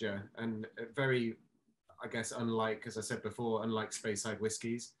texture, and very, I guess, unlike, as I said before, unlike Speyside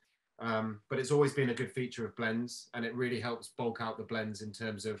whiskies, but it's always been a good feature of blends, and it really helps bulk out the blends in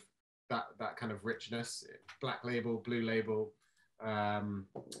terms of that kind of richness. Black label, blue label.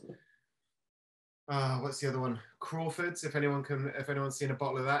 What's the other one? Crawford's. If anyone's seen a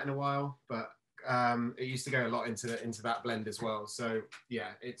bottle of that in a while, but it used to go a lot into that blend as well. So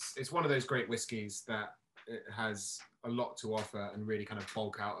yeah, it's one of those great whiskies that it has a lot to offer and really kind of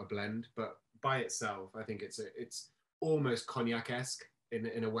bulk out a blend. But by itself, I think it's almost cognac-esque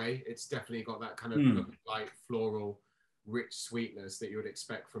in a way. It's definitely got that kind of light floral, rich sweetness that you would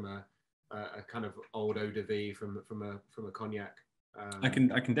expect from a kind of old eau de vie from a cognac. I can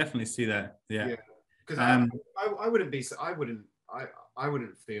definitely see that. Yeah. Because I wouldn't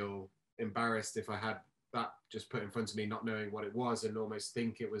feel embarrassed if I had that just put in front of me, not knowing what it was, and almost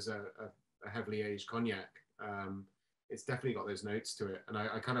think it was a heavily aged cognac. It's definitely got those notes to it, and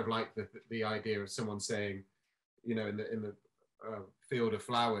I kind of like the idea of someone saying, in the field of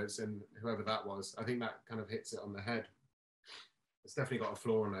flowers, and whoever that was, I think that kind of hits it on the head. It's definitely got a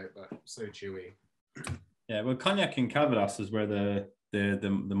floral note, but so chewy. Yeah, well, cognac in Calvados is where the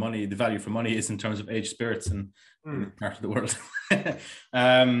money, the value for money is in terms of aged spirits in part of the world.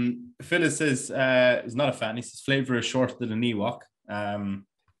 Phyllis says is not a fan. He says flavor is shorter than an Ewok,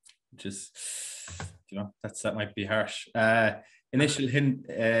 which is, that might be harsh. Initial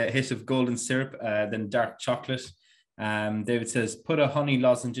hit of golden syrup, then dark chocolate. David says put a honey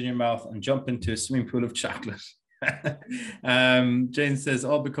lozenge in your mouth and jump into a swimming pool of chocolate. Jane says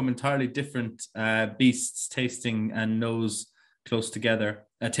all become entirely different beasts, tasting and nosing close together.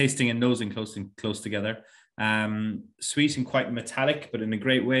 Sweet and quite metallic, but in a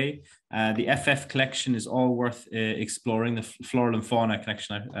great way. The FF collection is all worth exploring. The Floral and Fauna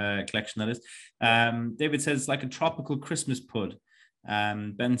collection that is. David says like a tropical Christmas pud.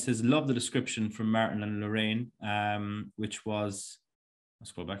 Ben says love the description from Martin and Lorraine, which was, I'll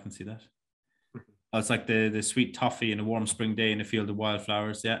scroll back and see that. Oh, it's like the sweet toffee in a warm spring day in a field of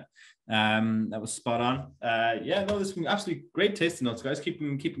wildflowers. Yeah, that was spot on. This has been absolutely great tasting notes, guys. Keep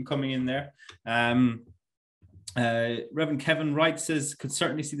them coming in there. Reverend Kevin Wright says could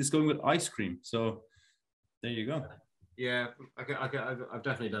certainly see this going with ice cream. So there you go. Yeah, I've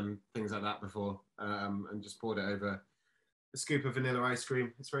definitely done things like that before, and just poured it over a scoop of vanilla ice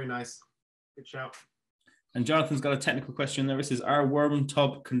cream. It's very nice. Good shout. And Jonathan's got a technical question there. It says, are worm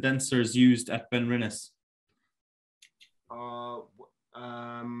tub condensers used at Benrinnes?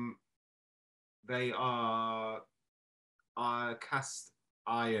 They are cast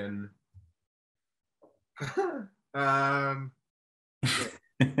iron.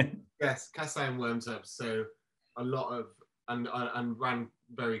 Yes, cast iron worm tubs. So a lot of, and ran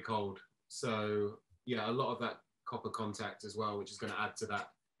very cold. So yeah, a lot of that copper contact as well, which is going to add to that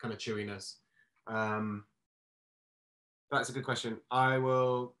kind of chewiness. That's a good question. I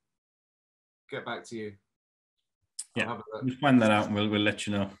will get back to you. Yeah, we'll find that out and we'll let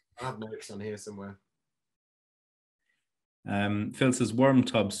you know. I have notes on here somewhere. Phil says worm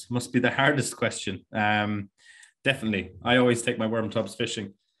tubs must be the hardest question. Definitely. I always take my worm tubs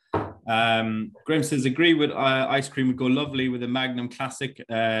fishing. Graham says agree with ice cream would go lovely with a Magnum Classic.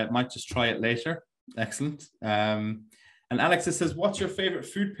 Might just try it later. Excellent. And Alex says, what's your favorite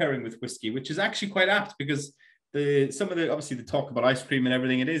food pairing with whiskey? Which is actually quite apt because obviously the talk about ice cream and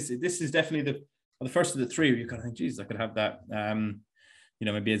everything, this is definitely the first of the three. You kind of think, geez, I could have that,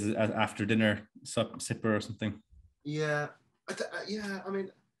 maybe as after dinner sipper or something. Yeah. I mean,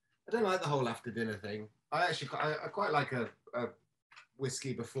 I don't like the whole after dinner thing. I quite like a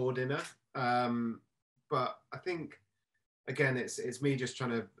whiskey before dinner. But I think, again, it's me just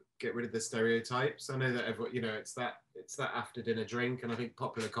trying to get rid of the stereotypes. I know that everyone, it's that after dinner drink, and I think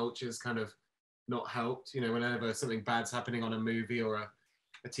popular culture's kind of not helped. Whenever something bad's happening on a movie or a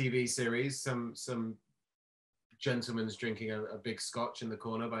TV series, some gentleman's drinking a big scotch in the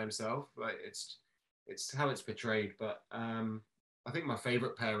corner by himself. Like it's how it's portrayed. But I think my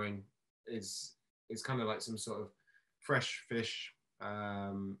favorite pairing is kind of like some sort of fresh fish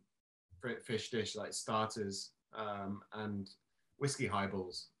fish dish, like starters, and whiskey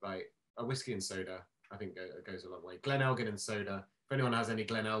highballs, like a whiskey and soda. I think it goes a long way. Glenelgan and soda. If anyone has any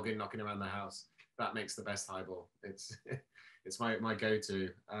Glenelgan knocking around the house, that makes the best highball. It's it's my go-to.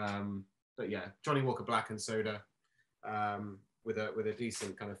 But yeah, Johnnie Walker Black and soda, with a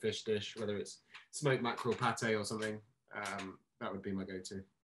decent kind of fish dish, whether it's smoked mackerel pate or something. That would be my go-to,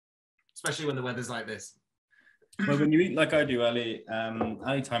 especially when the weather's like this. Well, when you eat like I do, Ali,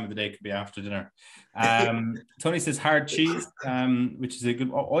 any time of the day could be after dinner. Tony says hard cheese, which is a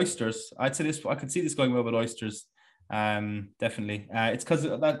good oysters. I'd say this. I could see this going well with oysters. Definitely. It's because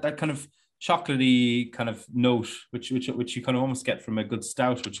that kind of chocolatey kind of note, which you kind of almost get from a good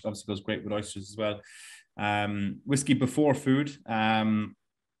stout, which obviously goes great with oysters as well. Whiskey before food.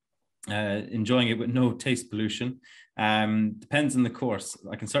 Enjoying it with no taste pollution. Depends on the course.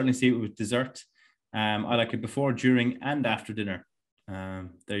 I can certainly see it with dessert. I like it before, during, and after dinner.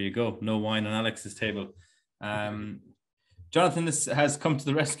 There you go. No wine on Alex's table. Jonathan, this has come to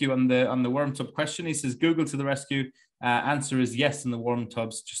the rescue on the worm tub question. He says, Google to the rescue. Answer is yes in the worm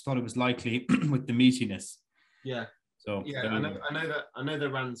tubs. Just thought it was likely with the meatiness. Yeah. So yeah, I know they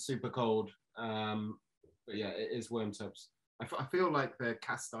ran super cold. But yeah, it is worm tubs. I feel like they're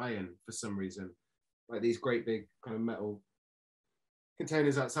cast iron for some reason, like these great big kind of metal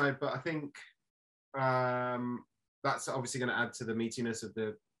containers outside. But I think that's obviously going to add to the meatiness of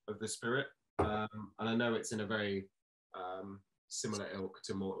the spirit. And I know it's in a very similar ilk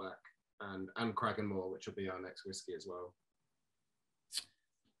to Mortlach and Cragganmore, which will be our next whiskey as well.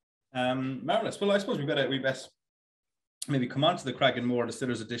 Marvelous. Well, I suppose we best maybe come on to the Cragganmore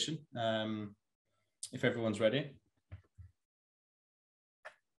Distillers Edition, if everyone's ready.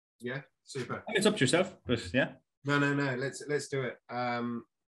 Yeah, super. It's up to yourself, but yeah. No. Let's do it.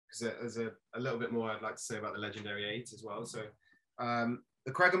 Because there's a little bit more I'd like to say about the Legendary 8 as well. So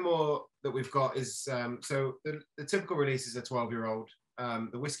the Cragganmore that we've got is, so the typical release is a 12-year-old.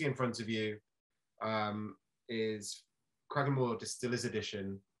 The whiskey in front of you is Cragganmore Distillers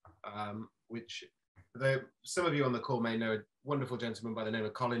Edition, which some of you on the call may know a wonderful gentleman by the name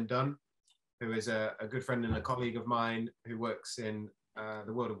of Colin Dunn, who is a good friend and a colleague of mine who works in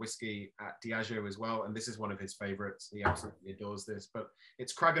the world of whiskey at Diageo as well, and this is one of his favorites. He absolutely adores this. But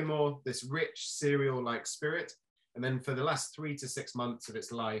it's Cragganmore, this rich cereal-like spirit, and then for the last 3 to 6 months of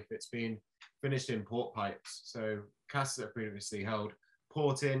its life, it's been finished in port pipes. So casks that are previously held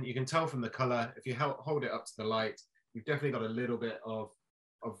port in. You can tell from the color, if you hold it up to the light, you've definitely got a little bit of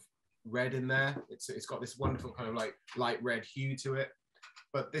red in there. It's got this wonderful kind of like light red hue to it.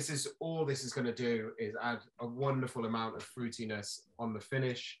 But this is going to do is add a wonderful amount of fruitiness on the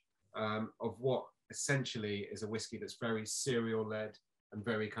finish of what essentially is a whiskey that's very cereal-led and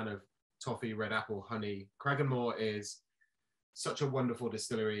very kind of toffee, red apple, honey. Cragganmore is such a wonderful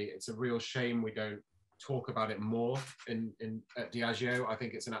distillery. It's a real shame we don't talk about it more at Diageo. I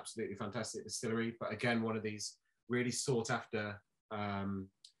think it's an absolutely fantastic distillery, but again, one of these really sought-after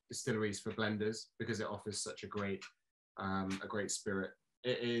distilleries for blenders because it offers such a great spirit.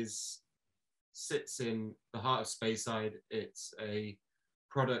 It sits in the heart of Speyside. It's a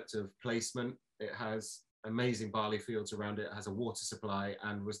product of placement. It has amazing barley fields around it. It has a water supply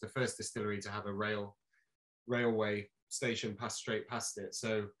and was the first distillery to have a railway station pass straight past it.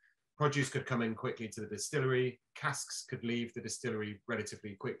 So produce could come in quickly to the distillery. Casks could leave the distillery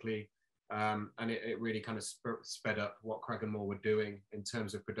relatively quickly. And it really kind of sped up what Cragganmore were doing in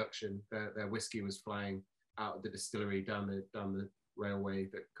terms of production. Their whiskey was flying out of the distillery down the railway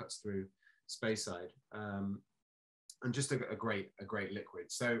that cuts through Speyside, and just a great liquid.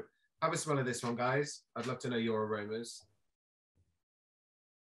 So have a smell of this one, guys. I'd love to know your aromas.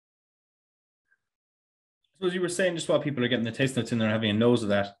 So as you were saying, just while people are getting the taste notes in there, having a nose of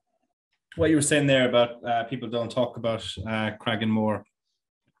that, what you were saying there about people don't talk about Cragganmore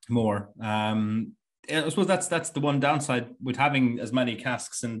more. I suppose that's the one downside with having as many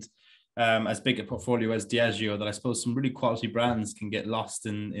casks and as big a portfolio as Diageo, that I suppose some really quality brands can get lost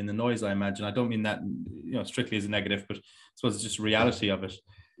in the noise, I imagine. I don't mean that strictly as a negative, but I suppose it's just a reality of it.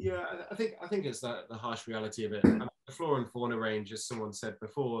 Yeah, I think it's the harsh reality of it. And the Flora and Fauna range, as someone said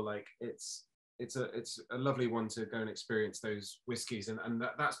before, like it's a lovely one to go and experience those whiskies, and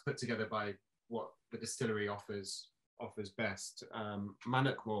that's put together by what the distillery offers best.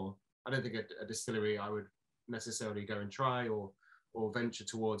 Mannockmore, I don't think a distillery I would necessarily go and try or venture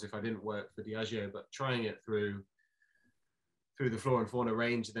towards if I didn't work for Diageo, but trying it through through the Flora and Fauna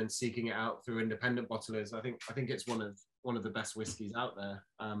range, and then seeking it out through independent bottlers. I think it's one of the best whiskies out there.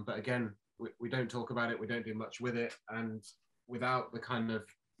 But again, we don't talk about it. We don't do much with it, and without the kind of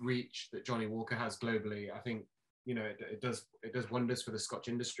reach that Johnnie Walker has globally, I think, you know, it does wonders for the Scotch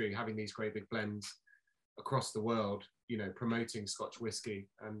industry, having these great big blends across the world, you know, promoting Scotch whiskey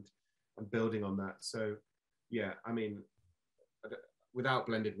and building on that. So yeah, I mean, without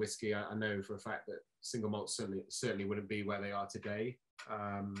blended whiskey, I know for a fact that single malts certainly wouldn't be where they are today.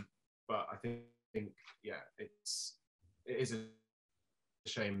 But I think yeah, it is a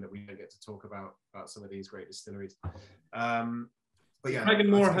shame that we don't get to talk about some of these great distilleries. But yeah,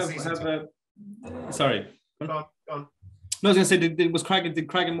 Cragganmore have a sorry. Go on. No, I was going to say, did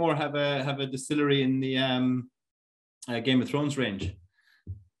Cragganmore have a distillery in the Game of Thrones range?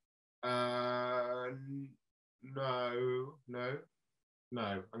 No.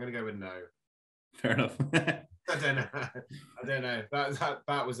 I'm going to go with no. Fair enough. I don't know.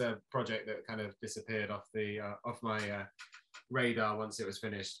 That was a project that kind of disappeared off my radar once it was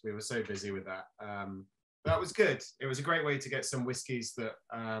finished. We were so busy with that. That was good. It was a great way to get some whiskies that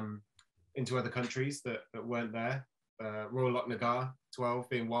into other countries that weren't there. Royal Lochnagar 12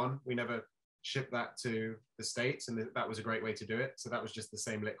 being one. We never shipped that to the States, and that was a great way to do it. So that was just the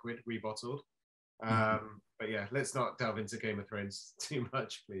same liquid rebottled. But yeah, let's not delve into Game of Thrones too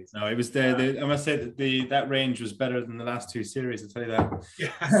much, please. No, it was I must say that that range was better than the last two series. I'll tell you that.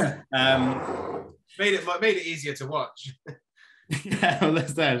 Yeah. Made it easier to watch. Yeah, well,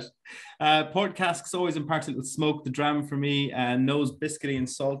 that's that. Port casks always imparts a little smoke. The dram for me, nose biscuity and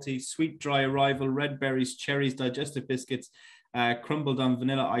salty, sweet dry arrival, red berries, cherries, digestive biscuits, crumbled on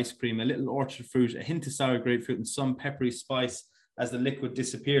vanilla ice cream, a little orchard fruit, a hint of sour grapefruit, and some peppery spice as the liquid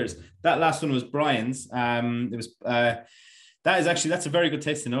disappears. That last one was Brian's. It was that's a very good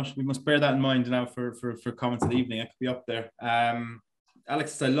tasting note. We must bear that in mind now for comments of the evening. I could be up there.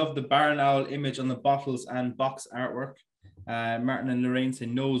 Alex, I love the barn owl image on the bottles and box artwork. Martin and Lorraine say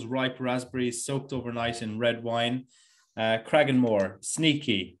nose ripe raspberries soaked overnight in red wine. Cragganmore,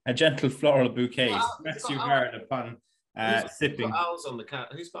 sneaky, a gentle floral bouquet, smacks you hard upon sipping. Who's got owls on the cat?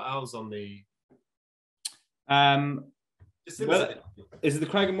 Who's got owls on the? Well, is it the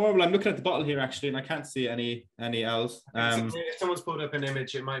Cragganmore? Well, I'm looking at the bottle here actually, and I can't see any owls. If someone's pulled up an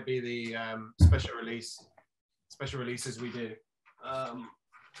image, it might be the special releases we do.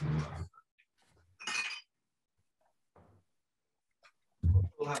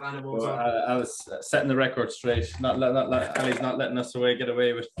 We'll have animals on. Alice setting the record straight. Ali's not letting us get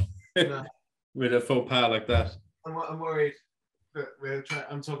away with with a faux pas like that. I'm worried that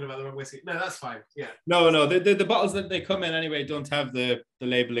I'm talking about the wrong whiskey. No, that's fine. Yeah. No. The bottles that they come in anyway don't have the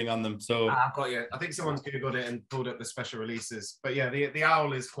labeling on them. So I've got you. I think someone's googled it and pulled up the special releases. But yeah, the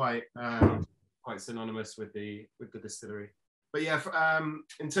owl is quite synonymous with the distillery. But yeah,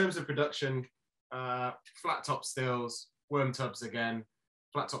 in terms of production, flat top stills, worm tubs again.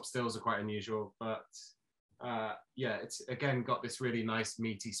 Flat top stills are quite unusual, but yeah, it's again got this really nice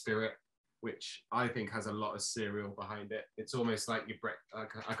meaty spirit, which I think has a lot of cereal behind it. It's almost like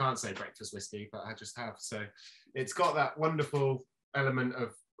I can't say breakfast whiskey, but I just have. So it's got that wonderful element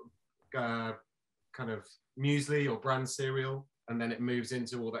of kind of muesli or bran cereal, and then it moves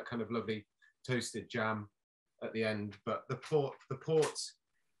into all that kind of lovely toasted jam at the end. But the port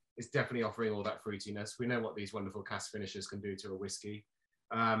is definitely offering all that fruitiness. We know what these wonderful cask finishes can do to a whiskey.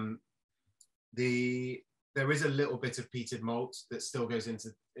 There is a little bit of peated malt that still goes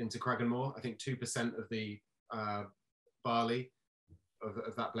into Cragganmore. I think 2% of the barley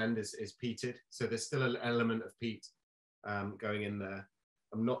of that blend is peated. So there's still an element of peat going in there.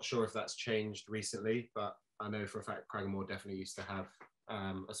 I'm not sure if that's changed recently, but I know for a fact Cragganmore definitely used to have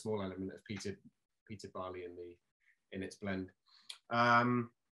a small element of peated barley in its blend.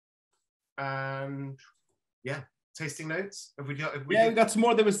 And yeah. Tasting notes? We got some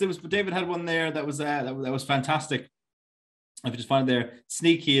more. There was David had one there that was fantastic. If you just find it there,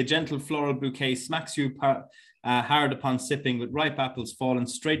 sneaky, a gentle floral bouquet smacks you hard upon sipping, with ripe apples falling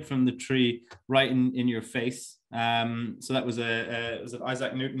straight from the tree right in your face. So that was was an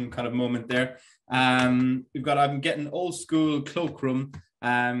Isaac Newton kind of moment there. I'm getting old school cloakroom,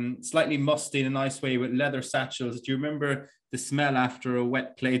 slightly musty in a nice way with leather satchels. Do you remember the smell after a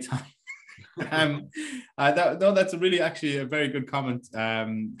wet playtime? That's actually a very good comment,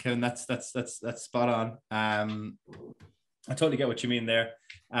 Kevin. That's spot on. I totally get what you mean there.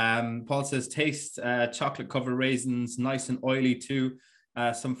 Paul says taste chocolate covered raisins, nice and oily too.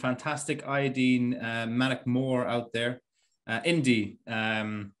 Some fantastic iodine Manic Moor out there. Indie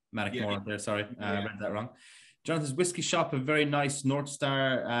Manic Moor out there. Sorry, I read that wrong. Jonathan's whiskey shop, a very nice North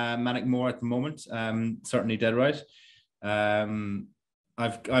Star Manic Moor at the moment. Certainly dead right.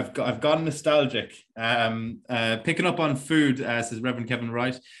 I've gone nostalgic. Picking up on food, says Reverend Kevin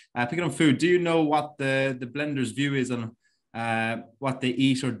Wright. Picking up food. Do you know what the blender's view is on what they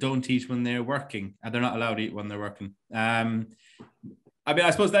eat or don't eat when they're working? They're not allowed to eat when they're working. I mean,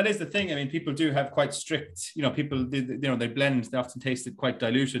 I suppose that is the thing. I mean, people do have quite strict, people, they blend, they often taste it quite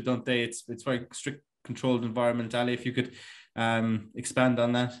diluted, don't they? It's very strict, controlled environment. Ali, if you could expand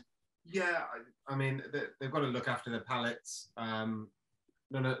on that. Yeah, I mean, they've got to look after their palates. None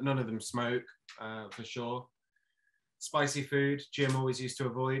of them smoke, for sure. Spicy food, Jim always used to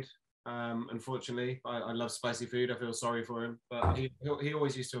avoid. Unfortunately, I love spicy food. I feel sorry for him, but he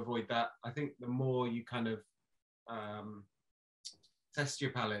always used to avoid that. I think the more you kind of test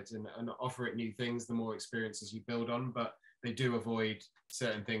your palate and offer it new things, the more experiences you build on. But they do avoid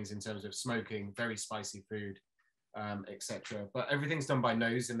certain things in terms of smoking, very spicy food, etc. But everything's done by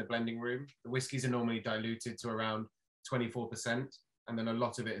nose in the blending room. The whiskies are normally diluted to around 24%, and then a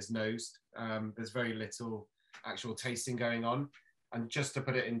lot of it is nosed. There's very little actual tasting going on. And just to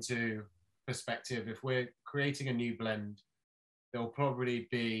put it into perspective, if we're creating a new blend, there'll probably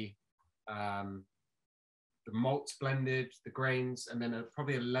be the malts blended, the grains, and then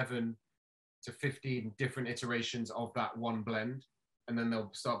probably 11 to 15 different iterations of that one blend. And then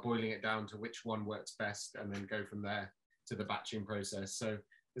they'll start boiling it down to which one works best, and then go from there to the batching process. So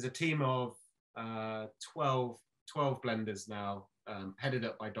there's a team of 12 blenders now, headed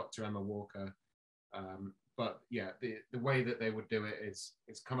up by Dr. Emma Walker. But yeah, the way that they would do it is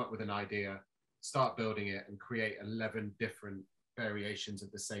come up with an idea, start building it, and create 11 different variations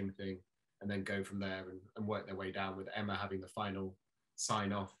of the same thing, and then go from there and work their way down, with Emma having the final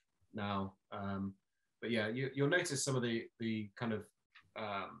sign off now. But yeah, you'll notice some of the kind of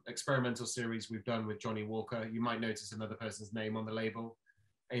experimental series we've done with Johnnie Walker. You might notice another person's name on the label,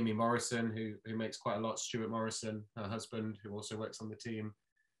 Amy Morrison, who makes quite a lot, Stuart Morrison, her husband, who also works on the team.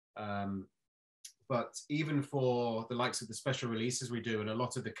 But even for the likes of the special releases we do, and a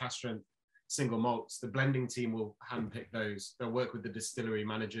lot of the cask strength single malts, the blending team will handpick those. They'll work with the distillery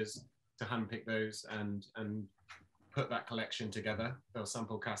managers to handpick those and put that collection together. They'll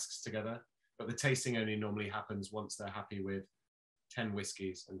sample casks together, but the tasting only normally happens once they're happy with 10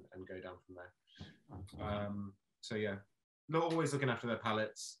 whiskies and go down from there. So yeah, not always looking after their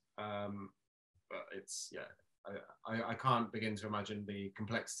palates, but it's, yeah, I can't begin to imagine the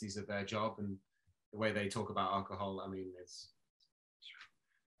complexities of their job, and the way they talk about alcohol. I mean, it's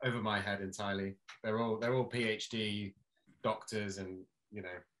over my head entirely. They're all PhD doctors, and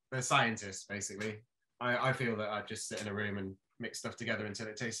they're scientists basically. I feel that I'd just sit in a room and mix stuff together until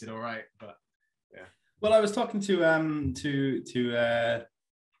it tasted all right. But yeah. Well, I was talking to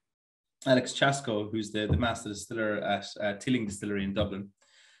Alex Chasko, who's the master distiller at Tilling Distillery in Dublin,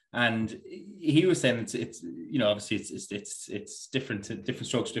 and he was saying it's obviously it's different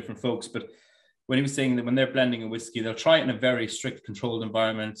strokes, different folks, but when he was saying that when they're blending a whiskey, they'll try it in a very strict, controlled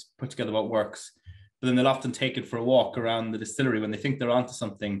environment, put together what works, but then they'll often take it for a walk around the distillery. When they think they're onto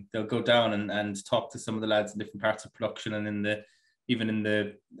something, they'll go down and talk to some of the lads in different parts of production, and even in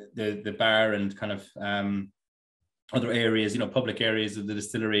the bar and kind of other areas, public areas of the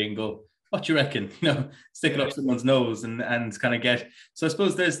distillery, and go, what do you reckon? Stick it up someone's nose and kind of get. So I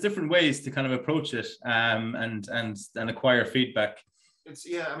suppose there's different ways to kind of approach it and acquire feedback.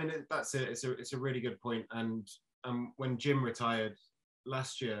 I mean, that's it. It's a really good point. And when Jim retired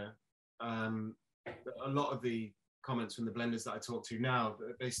last year, a lot of the comments from the blenders that I talk to now,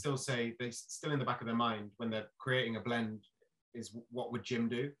 they still in the back of their mind when they're creating a blend is, what would Jim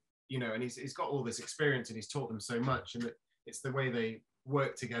do? And he's got all this experience, and he's taught them so much, and it's the way they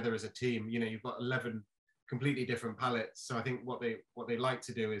work together as a team. You've got 11 completely different palettes. So I think what they like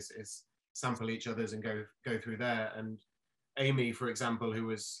to do is sample each other's and go through there. And Amy, for example,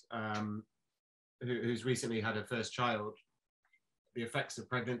 who's recently had her first child, the effects of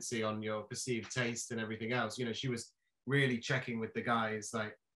pregnancy on your perceived taste and everything else, she was really checking with the guys,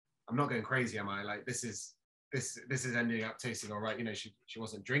 like, I'm not going crazy, am I? Like, this is ending up tasting all right. She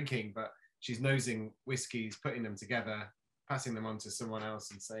wasn't drinking, but she's nosing whiskies, putting them together, passing them on to someone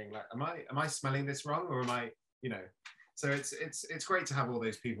else and saying, like, am I smelling this wrong, or am I, so it's great to have all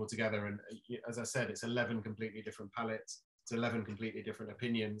those people together. And as I said, it's 11 completely different palettes. It's 11 completely different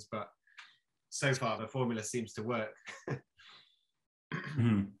opinions, but so far the formula seems to work.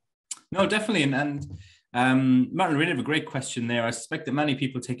 No, definitely. And Martin Reid have a great question there. I suspect that many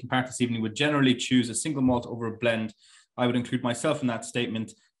people taking part this evening would generally choose a single malt over a blend. I would include myself in that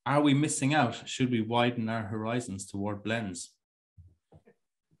statement. Are we missing out? Should we widen our horizons toward blends?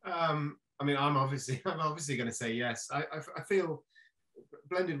 I mean, I'm obviously going to say yes. I feel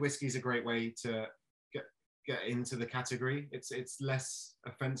blended whiskey is a great way to get into the category. It's less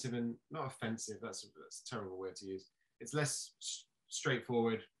offensive, and not offensive, that's a terrible word to use. It's less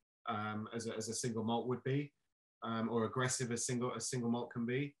straightforward as a single malt would be, or aggressive as single malt can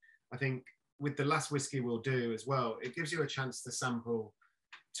be. I think with the last whiskey we'll do as well, it gives you a chance to sample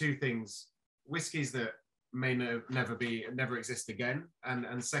two things: whiskies that may never exist again,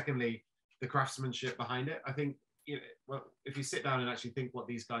 and secondly, the craftsmanship behind it. I think, you know, well, if you sit down and actually think what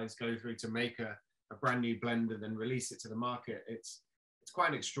these guys go through to make a brand new blend and then release it to the market, it's quite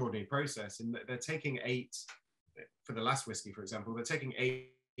an extraordinary process. And they're taking 8, for the last whiskey, for example, they're taking 8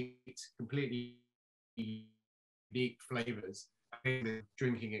 completely unique flavors, the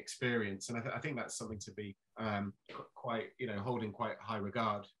drinking experience, and I think that's something to be quite, you know, holding quite high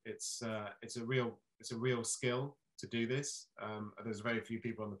regard. It's a real skill to do this. There's very few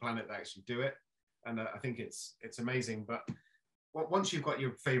people on the planet that actually do it, and I think it's amazing. But once you've got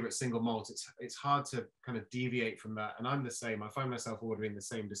your favorite single malt, it's hard to kind of deviate from that. And I'm the same. I find myself ordering the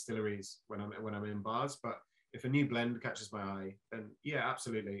same distilleries when I'm in bars. But if a new blend catches my eye, then yeah,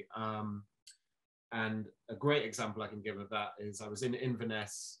 absolutely. And a great example I can give of that is I was in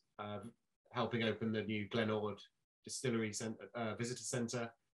Inverness helping open the new Glenord Distillery Visitor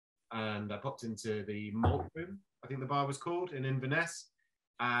Centre, and I popped into the Malt Room, I think the bar was called, in Inverness,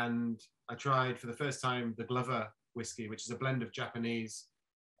 and I tried for the first time the Glover whiskey, which is a blend of Japanese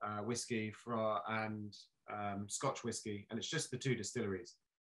whiskey and Scotch whiskey, and it's just the 2 distilleries.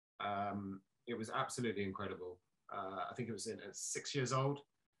 It was absolutely incredible. I think it was 6 years old,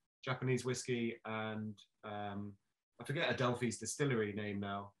 Japanese whiskey, and I forget Adelphi's distillery name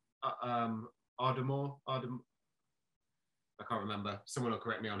now. Ardmore, I can't remember. Someone will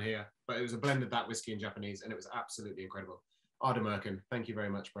correct me on here, but it was a blend of that whiskey in Japanese, and it was absolutely incredible. Ardmurken, thank you very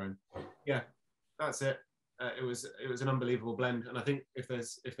much, Brian. Yeah, that's it. It was an unbelievable blend, and I think if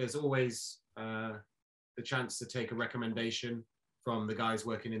there's always the chance to take a recommendation from the guys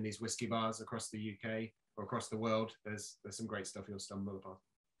working in these whiskey bars across the UK or across the world, there's some great stuff you'll stumble upon.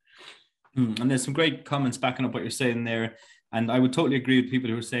 And there's some great comments backing up what you're saying there, and I would totally agree with people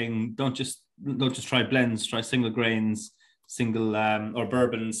who are saying don't just try blends, try single grains, single or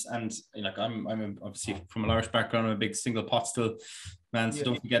bourbons. And like I'm obviously from an Irish background, I'm a big single pot still man,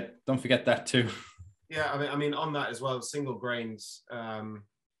 so yeah. don't forget that too. Yeah, I mean on that as well, single grains,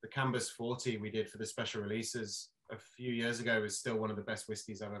 the Cambus 40 we did for the special releases a few years ago is still one of the best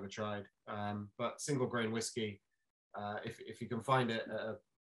whiskies I've ever tried. But single grain whiskey, if you can find it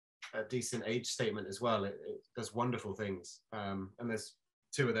a decent age statement as well, it does wonderful things. And there's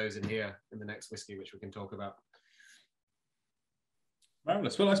 2 of those in here in the next whiskey, which we can talk about.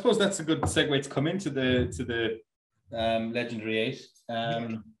 Marvelous. Well, I suppose that's a good segue to come into the Legendary 8.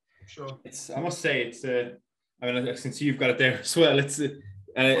 Sure. I must say it's I mean, since you've got it there as well, it's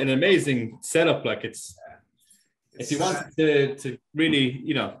an amazing setup. Like if you want to really,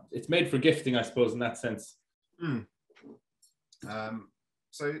 you know, it's made for gifting, I suppose, in that sense.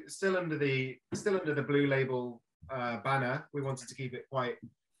 So still under the Blue Label banner, we wanted to keep it quite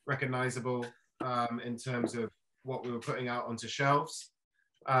recognizable in terms of what we were putting out onto shelves.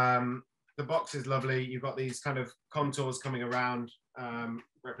 The box is lovely. You've got these kind of contours coming around,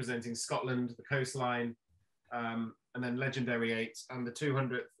 representing Scotland, the coastline, and then Legendary 8 and the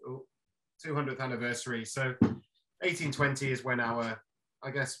 200th anniversary. So 1820 is when our,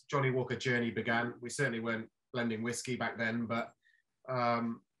 I guess, Johnnie Walker journey began. We certainly weren't blending whiskey back then, but I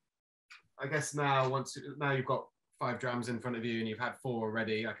guess now you've got 5 drams in front of you and you've had 4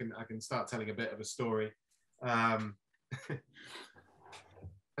 already, I can start telling a bit of a story. I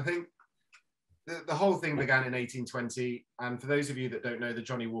think the whole thing began in 1820, and for those of you that don't know the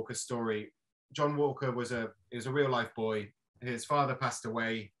Johnnie Walker story, John Walker was a real life boy. His father passed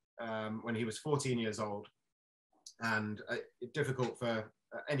away when he was 14 years old, and difficult for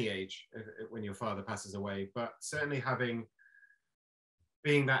any age when your father passes away, but certainly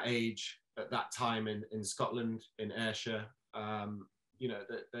being that age at that time in Scotland, in Ayrshire, you know,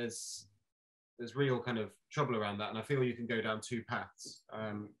 there's real kind of trouble around that. And I feel you can go down 2 paths.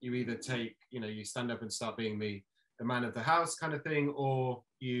 You either you stand up and start being the man of the house kind of thing, or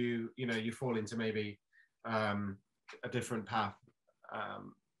you fall into maybe a different path.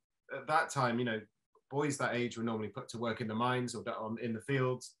 At that time, you know, boys that age were normally put to work in the mines or in the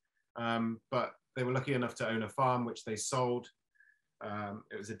fields, but they were lucky enough to own a farm, which they sold.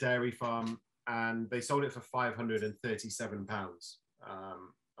 It was a dairy farm, and they sold it for £537,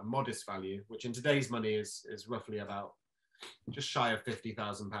 a modest value, which in today's money is roughly about just shy of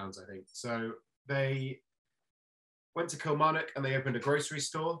 £50,000, I think. So they went to Kilmarnock and they opened a grocery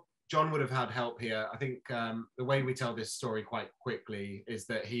store. John would have had help here. I think the way we tell this story quite quickly is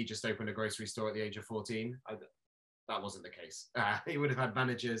that he just opened a grocery store at the age of 14. That wasn't the case. He would have had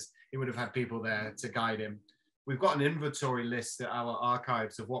managers. He would have had people there to guide him. We've got an inventory list at our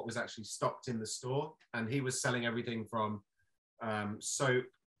archives of what was actually stocked in the store. And he was selling everything from soap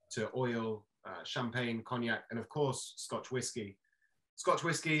to oil, champagne, cognac, and of course, Scotch whiskey. Scotch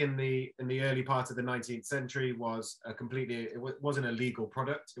whiskey in the early part of the 19th century was it wasn't a legal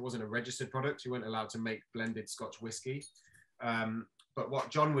product. It wasn't a registered product. You weren't allowed to make blended Scotch whiskey. But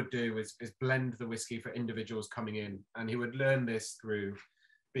what John would do is blend the whiskey for individuals coming in. And he would learn this through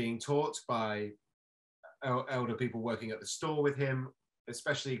being taught by elder people working at the store with him,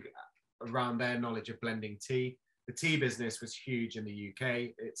 especially around their knowledge of blending tea. The tea business was huge in the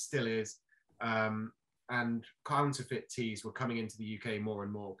UK. It still is. And counterfeit teas were coming into the UK more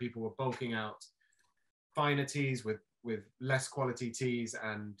and more. People were bulking out finer teas with less quality teas.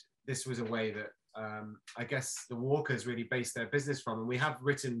 And this was a way that I guess the Walkers really based their business from. And we have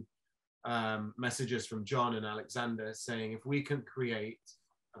written messages from John and Alexander saying, if we can create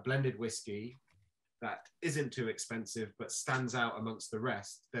a blended whiskey that isn't too expensive, but stands out amongst the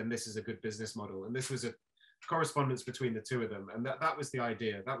rest, then this is a good business model. And this was a correspondence between the two of them. And that was the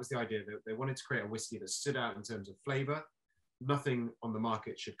idea. That was the idea, that they wanted to create a whiskey that stood out in terms of flavor. Nothing on the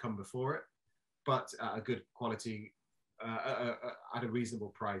market should come before it, but at a good quality, at a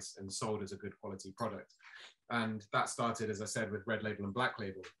reasonable price, and sold as a good quality product. And that started, as I said, with Red Label and Black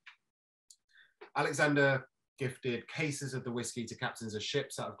Label. Alexander gifted cases of the whiskey to captains of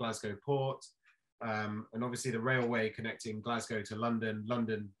ships out of Glasgow port. And obviously the railway connecting Glasgow to London,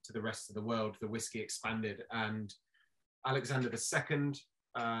 London to the rest of the world, the whiskey expanded. And Alexander II,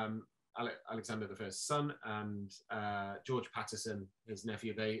 Alexander I's son, and George Patterson, his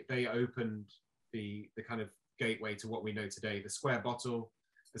nephew, they opened the kind of gateway to what we know today. The square bottle,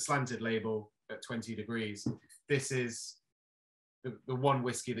 the slanted label at 20 degrees. This is the one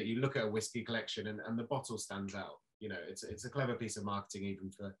whiskey that you look at a whiskey collection and the bottle stands out. You know, it's a clever piece of marketing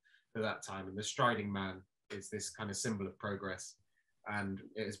even for that time. And the striding man is this kind of symbol of progress, and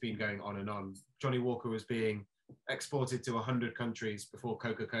it has been going on and on. Johnnie Walker was being exported to 100 countries before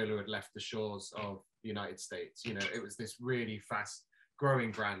Coca-Cola had left the shores of the United States. You know, it was this really fast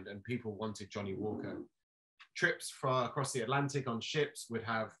growing brand, and people wanted Johnnie Walker. Trips across the Atlantic on ships would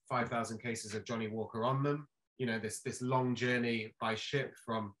have 5,000 cases of Johnnie Walker on them. You know, this long journey by ship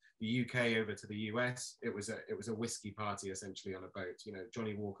from the UK over to the US, it was a whiskey party essentially on a boat. You know,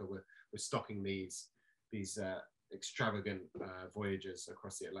 Johnnie Walker were stocking these extravagant voyages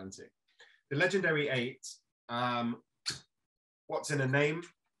across the Atlantic. The legendary 8, what's in a name?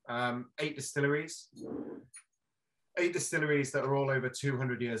 8 distilleries. 8 distilleries that are all over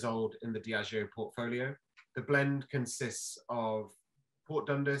 200 years old in the Diageo portfolio. The blend consists of Port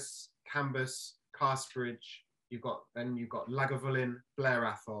Dundas, Cambus, Casterbridge. You've got Lagavulin, Blair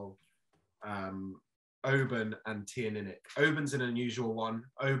Athol, Oban, and Clynelish. Oban's an unusual one.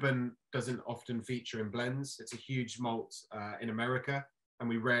 Oban doesn't often feature in blends. It's a huge malt in America, and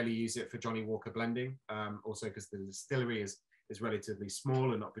we rarely use it for Johnnie Walker blending. Also because the distillery is relatively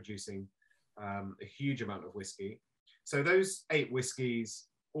small and not producing a huge amount of whiskey. So those 8 whiskies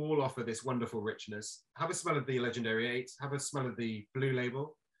all offer this wonderful richness. Have a smell of the legendary 8. Have a smell of the Blue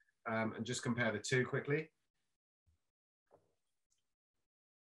Label, and just compare the two quickly.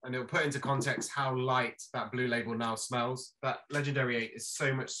 And it'll put into context how light that Blue Label now smells. That legendary 8 is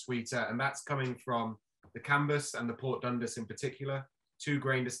so much sweeter, and that's coming from the Cambus and the Port Dundas in particular, 2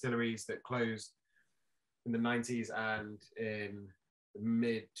 grain distilleries that closed in the 90s and in the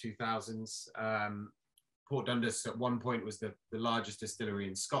mid 2000s. Port Dundas at one point was the largest distillery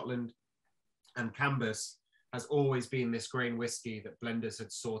in Scotland, and Cambus has always been this grain whiskey that blenders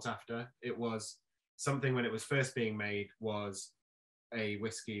had sought after. It was something, when it was first being made, was a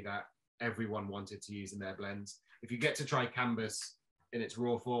whiskey that everyone wanted to use in their blends. If you get to try Cambus in its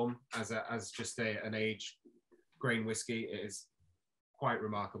raw form as just an aged grain whiskey, it is quite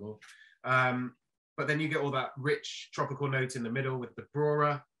remarkable. But then you get all that rich tropical note in the middle with the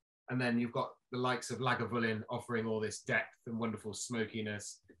Brora, and then you've got the likes of Lagavulin offering all this depth and wonderful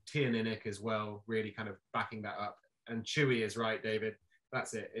smokiness. Clynelish as well, really kind of backing that up. And chewy is right, David.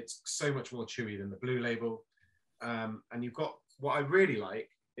 That's it. It's so much more chewy than the Blue Label. And you've got, what I really like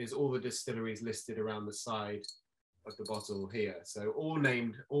is all the distilleries listed around the side of the bottle here. So all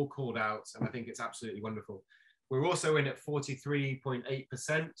named, all called out, and I think it's absolutely wonderful. We're also in at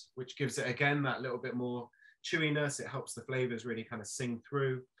 43.8%, which gives it, again, that little bit more chewiness. It helps the flavors really kind of sing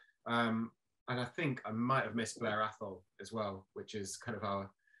through. And I think I might have missed Blair Athol as well, which is kind of our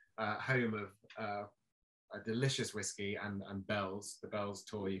home of delicious whiskey, and Bell's, the Bell's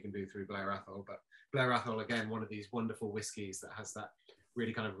tour you can do through Blair Athol. But Blair Athol, again, one of these wonderful whiskies that has that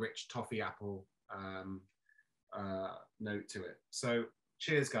really kind of rich toffee apple note to it. So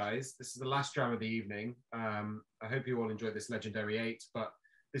cheers, guys. This is the last dram of the evening. I hope you all enjoyed this legendary 8, but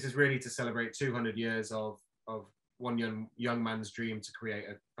this is really to celebrate 200 years of one young man's dream to create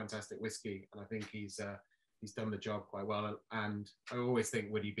a fantastic whiskey. And I think he's done the job quite well. And I always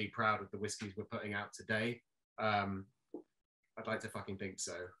think, would he be proud of the whiskies we're putting out today? I'd like to fucking think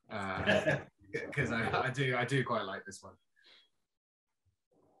so, because I do quite like this one.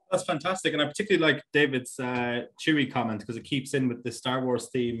 That's fantastic, and I particularly like David's Chewie comment because it keeps in with the Star Wars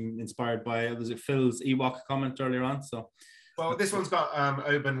theme inspired by, was it Phil's Ewok comment earlier on? So, well, this one's got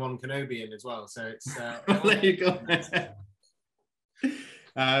Obi-Wan Kenobi in as well, so it's there you go.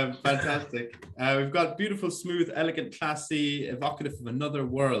 Fantastic. We've got beautiful, smooth, elegant, classy, evocative of another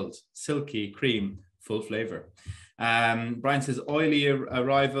world, silky, cream, full flavor. Brian says oily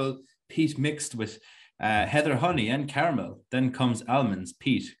arrival, peat mixed with heather, honey, and caramel. Then comes almonds,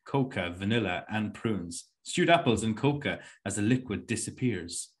 peat, coca, vanilla, and prunes. Stewed apples and coca as the liquid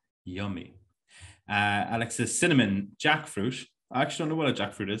disappears. Yummy. Alex says cinnamon, jackfruit. I actually don't know what a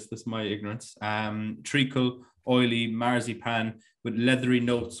jackfruit is. This is my ignorance. Treacle, oily, marzipan with leathery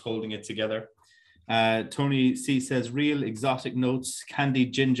notes holding it together. Tony C says real exotic notes,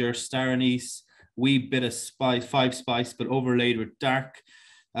 candied ginger, star anise, wee bit of spice, 5 spice, but overlaid with dark,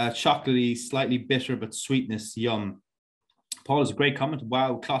 chocolatey, slightly bitter, but sweetness. Yum. Paul has a great comment.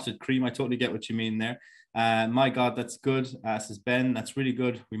 Wow, clotted cream. I totally get what you mean there. My God, that's good. Says Ben, that's really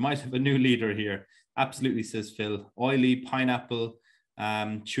good. We might have a new leader here. Absolutely, says Phil. Oily, pineapple,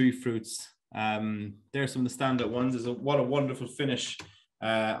 chewy fruits. There are some of the standout ones. What a wonderful finish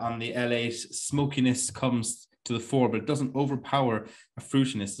on the L8. Smokiness comes to the fore, but it doesn't overpower a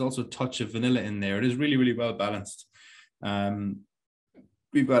fruitiness. There's also a touch of vanilla in there. It is really, really well balanced.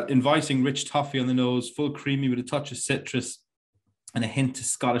 We've got inviting rich toffee on the nose, full creamy with a touch of citrus and a hint of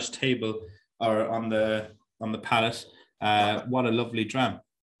Scottish table or on the palate. What a lovely dram.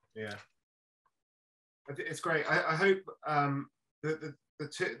 Yeah, it's great. I hope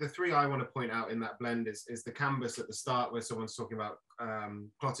the three I want to point out in that blend is the canvas at the start where someone's talking about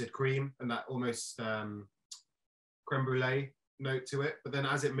clotted cream and that almost creme brulee note to it. But then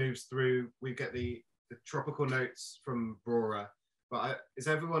as it moves through, we get the tropical notes from Brora. But is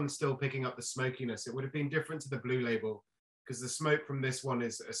everyone still picking up the smokiness? It would have been different to the blue label because the smoke from this one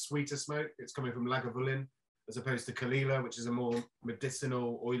is a sweeter smoke. It's coming from Lagavulin as opposed to Clynelish, which is a more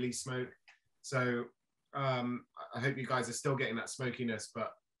medicinal, oily smoke. So I hope you guys are still getting that smokiness,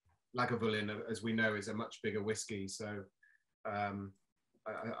 but Lagavulin, as we know, is a much bigger whiskey. So I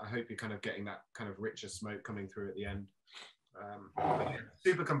hope you're kind of getting that kind of richer smoke coming through at the end. Yeah,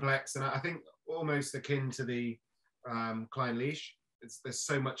 super complex, and I think almost akin to the Clynelish. There's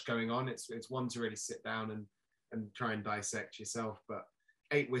so much going on. It's one to really sit down and try and dissect yourself. But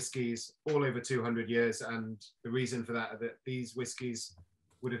 8 whiskies, all over 200 years, and the reason for that are that these whiskies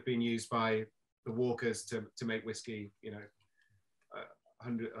would have been used by the Walkers to make whiskey,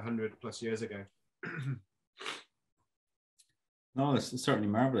 100 plus years ago. No, it's certainly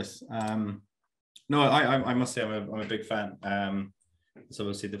marvelous. No, I must say I'm a big fan. So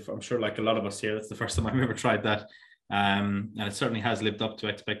we'll see. I'm sure, like a lot of us here, that's the first time I've ever tried that, and it certainly has lived up to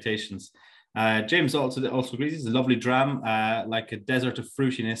expectations. James also agrees. It's a lovely dram, like a desert of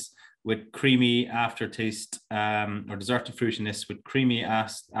fruitiness with creamy aftertaste, or dessert of fruitiness with creamy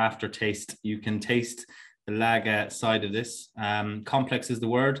aftertaste. You can taste the lager side of this. Complex is the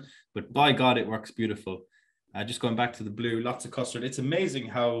word, but by God, it works beautiful. Just going back to the blue, lots of custard. It's amazing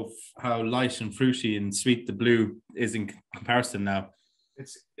how light and fruity and sweet the blue is in comparison now.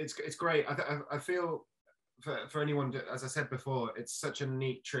 It's great. I feel for anyone, as I said before, it's such a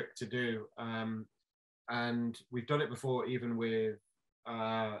neat trick to do, and we've done it before, even with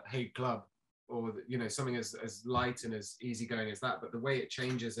Hague Club, or something as light and as easygoing as that. But the way it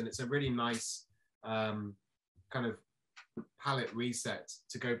changes, and it's a really nice kind of palate reset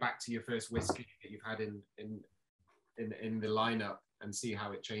to go back to your first whiskey that you've had in the lineup and see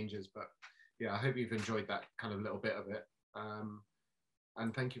how it changes. But yeah, I hope you've enjoyed that kind of little bit of it.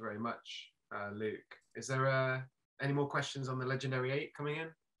 And thank you very much, Luke. Is there any more questions on the Legendary 8 coming in?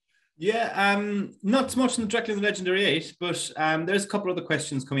 Yeah, not so much directly on the Legendary 8, but there's a couple other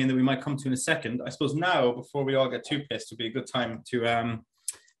questions coming in that we might come to in a second. I suppose now, before we all get too pissed, would be a good time to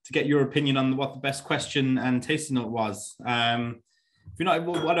get your opinion on what the best question and tasting note was. If you're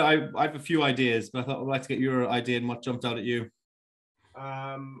not, I have a few ideas, but I thought I'd like to get your idea and what jumped out at you.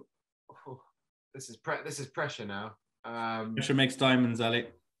 This is pressure now. Pressure makes diamonds, Ali.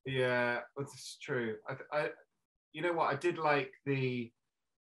 Yeah, it's true. You know what? I did like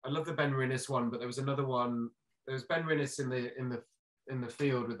I love the Benrinnes one, but there was another one. There was Benrinnes in the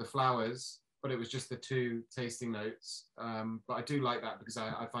field with the flowers, but it was just the two tasting notes. But I do like that because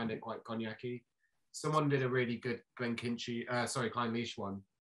I find it quite cognac-y. Someone did a really good Clynelish one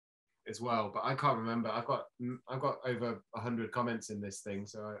as well, but I can't remember. I've got over 100 comments in this thing,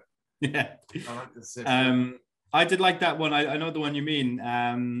 so Yeah. I like to sit. I did like that one. I know the one you mean.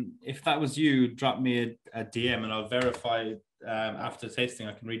 If that was you, drop me a DM and I'll verify after tasting.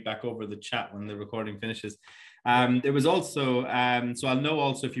 I can read back over the chat when the recording finishes. There was also, so I'll know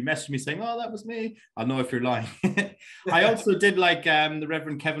also if you message me saying, oh, that was me, I'll know if you're lying. I also did like the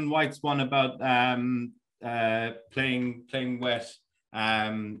Reverend Kevin White's one about playing wet.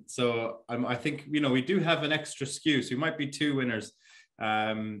 So I think, we do have an extra skew, so we might be two winners.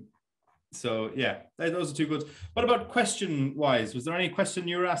 So yeah, those are two good. What about question wise? Was there any question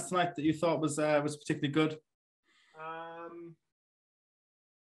you were asked tonight that you thought was particularly good?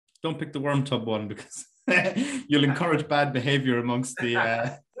 Don't pick the worm tub one because you'll encourage bad behavior amongst the.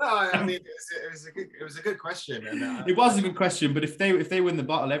 No, I mean it was a good question. And, it was a good question, but if they win the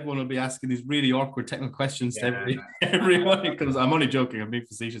bottle, everyone will be asking these really awkward technical questions to everyone. Because I'm only joking. I'm being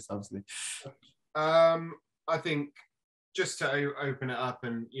facetious, obviously. I think just to open it up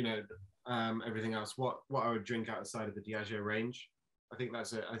and everything else, what I would drink outside of the Diageo range. I think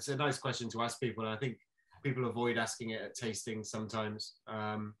it's a nice question to ask people, and I think people avoid asking it at tasting sometimes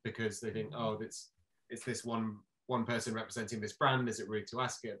because they think, oh, it's this one person representing this brand. Is it rude to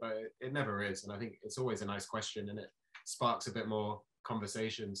ask it? But it never is, and I think it's always a nice question, and it sparks a bit more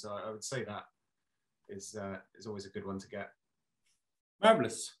conversation. So I would say that is always a good one to get.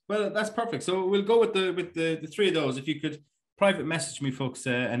 Marvelous. Well, that's perfect. So we'll go with the three of those. If you could private message me, folks,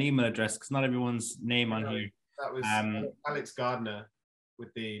 an email address, because not everyone's name on here. That was Alex Gardner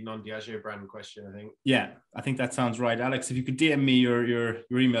with the non-Diageo brand question, I think. Yeah, I think that sounds right. Alex, if you could DM me your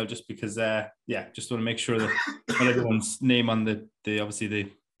email, just because, just want to make sure that not everyone's name on the obviously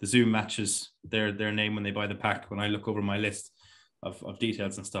the Zoom matches their name when they buy the pack, when I look over my list of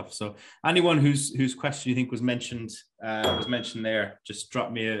details and stuff. So anyone whose question you think was mentioned there, just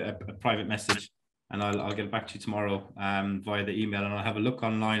drop me a private message and I'll get back to you tomorrow via the email, and I'll have a look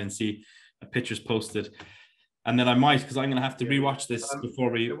online and see a pictures posted. And then I might, because I'm going to have to rewatch this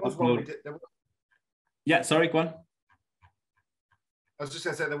before we upload. Yeah, sorry, go on. I was just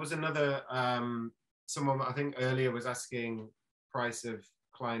going to say, there was another, someone I think earlier was asking price of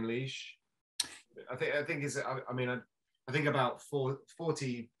Clynelish. I think about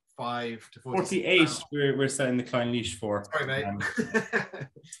 45 to 48 we're selling the Clynelish for. Sorry, mate.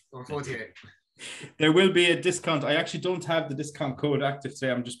 Or 48. There will be a discount. I actually don't have the discount code active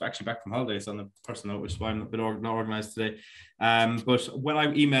today. I'm just actually back from holidays on the personal note, which is why I'm a bit not organized today. But when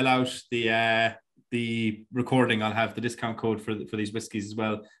I email out the recording, I'll have the discount code for these whiskies as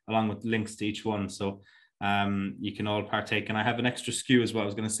well, along with links to each one. So you can all partake. And I have an extra skew as well, I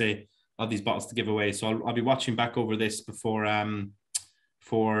was going to say, of these bottles to give away. So I'll be watching back over this before I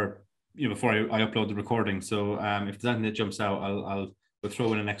upload the recording. So if there's anything that jumps out, we'll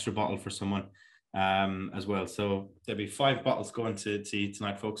throw in an extra bottle for someone as well. So there'll be 5 bottles going to you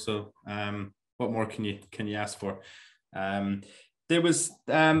tonight, folks. So what more can you ask for? There was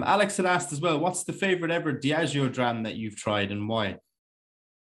Alex had asked as well, what's the favorite ever Diageo dram that you've tried and why?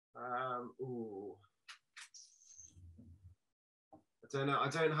 I don't know. I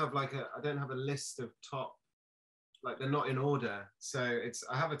don't have a list of top, like they're not in order. So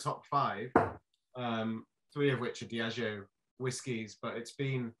I have a top 5, 3 of which are Diageo whiskies, but it's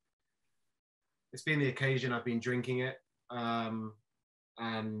been the occasion I've been drinking it, and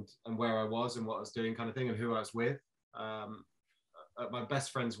where I was and what I was doing, kind of thing, and who I was with. At my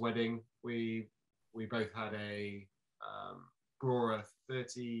best friend's wedding, we both had a Brora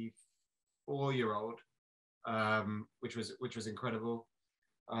 34-year-old, which was incredible.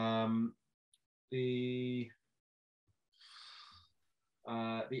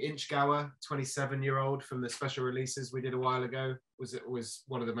 The Inchgower 27-year-old from the special releases we did a while ago was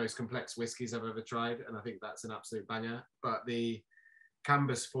one of the most complex whiskies I've ever tried, and I think that's an absolute banger. But the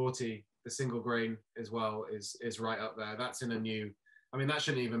Cambus 40, the single grain as well, is right up there. That's in a new, I mean, that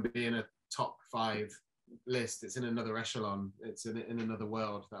shouldn't even be in a top 5 list. It's in another echelon. It's in another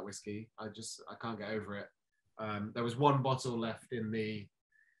world, that whiskey. I can't get over it. There was one bottle left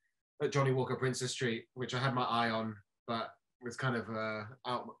at Johnnie Walker Princess Street, which I had my eye on, but was kind of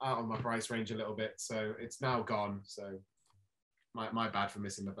out of my price range a little bit. So it's now gone. So my bad for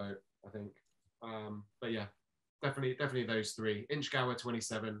missing the boat, I think. But yeah. definitely those three. Inchgower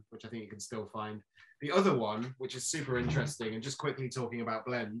 27, which I think you can still find. The other one, which is super interesting, and just quickly talking about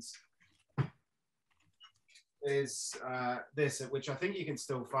blends, is this, which I think you can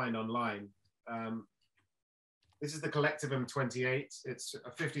still find online. This is the Collectivum 28. It's a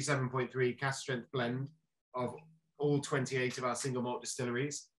 57.3 cask strength blend of all 28 of our single malt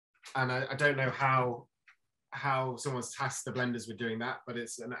distilleries. And I don't know how someone's tasked the blenders with doing that, but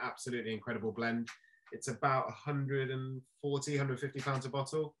it's an absolutely incredible blend. It's about 140, 150 pounds a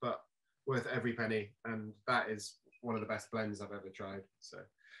bottle, but worth every penny. And that is one of the best blends I've ever tried. So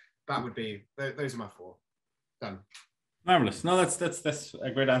that would be, those are my four. Done. Marvelous. No, that's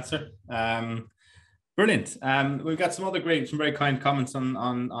a great answer. Brilliant. We've got some very kind comments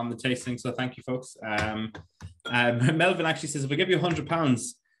on the tasting. So thank you, folks. Melvin actually says, if I give you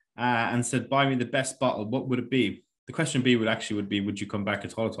 £100 and said, buy me the best bottle, what would it be? The question B would be, would you come back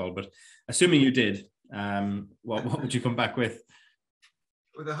at all? But assuming you did, what would you come back with?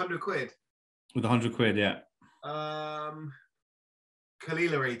 With 100 quid? With 100 quid, yeah. Kalila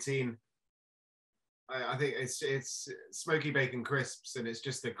 18. I think it's smoky bacon crisps, and it's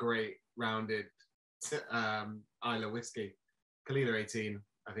just a great rounded Isla whiskey. Kalila 18,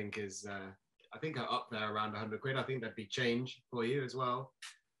 I think is up there around 100 quid. I think that'd be change for you as well.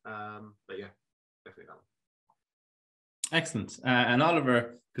 But yeah, definitely that one. Excellent. And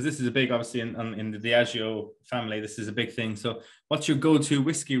Oliver, because this is a big, obviously in the Diageo family, this is a big thing. So what's your go-to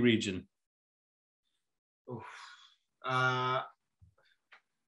whiskey region?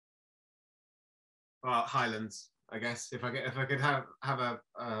 Well, Highlands, I guess. If I could have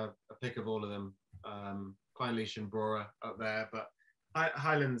a pick of all of them, Clynelish and Flora up there, but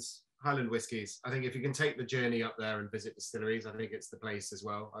Highland whiskies. I think if you can take the journey up there and visit distilleries, I think it's the place as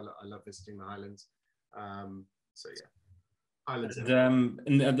well. I love visiting the Highlands. So yeah, Highlands.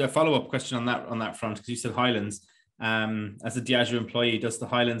 And the follow-up question on that front, because you said Highlands. As a Diageo employee, does the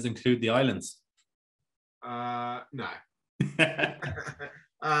Highlands include the islands? No. No.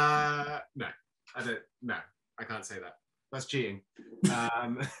 I don't. No, I can't say that. That's cheating. I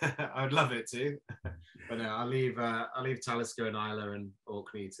would love it to, but no, I'll leave Talisker and Isla and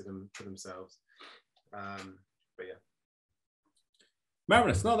Orkney to themselves. But yeah,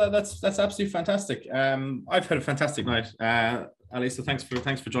 marvelous. No, that's absolutely fantastic. I've had a fantastic night, Ali. So thanks for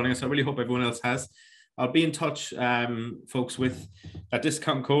joining us. I really hope everyone else has. I'll be in touch, folks, with that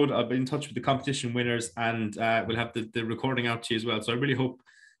discount code. I'll be in touch with the competition winners, and we'll have the recording out to you as well. So I really hope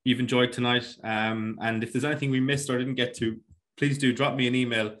you've enjoyed tonight. And if there's anything we missed or didn't get to, please do drop me an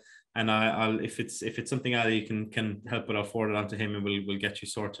email, and I'll if it's something Ali can help with, I'll forward it on to him, and we'll get you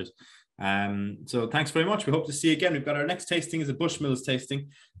sorted. So thanks very much. We hope to see you again. We've got our next tasting is a Bushmills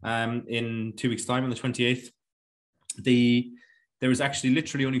tasting in 2 weeks' time on the 28th. There is actually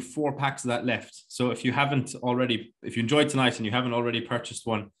literally only 4 packs of that left. So if you enjoyed tonight and you haven't already purchased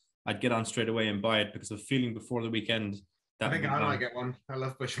one, I'd get on straight away and buy it, because of feeling before the weekend. I think I might get one. I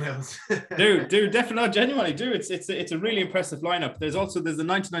love Bushmills. do definitely, genuinely do. It's a really impressive lineup. There's the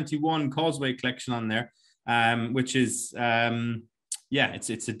 1991 Causeway collection on there, which is it's a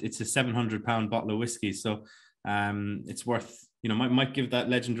 £700 bottle of whiskey. So it's worth, might give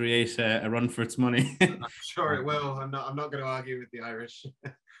that legendary 8 a run for its money. I'm sure it will. I'm not going to argue with the Irish.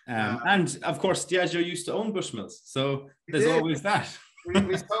 And of course, Diageo used to own Bushmills, so there's always that.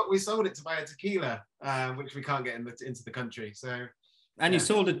 we sold it to buy a tequila, which we can't get into the country. So, and you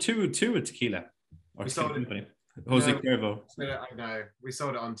sold it to a tequila, or sold company, Jose Cuervo. I know we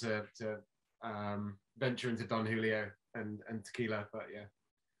sold it on to venture into Don Julio and tequila, but yeah,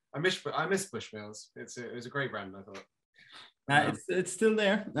 I miss Bushmills. It was a great brand, I thought. It's still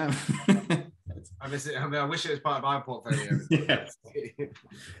there. I miss it. I wish it was part of our portfolio. Yes. Thank you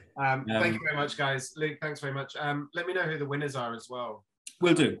very much, guys. Luke, thanks very much. Let me know who the winners are as well.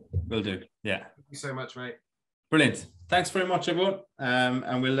 Will do. Yeah. Thank you so much, mate. Brilliant. Thanks very much, everyone.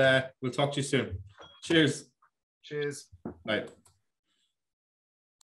 And we'll talk to you soon. Cheers. Cheers. Bye.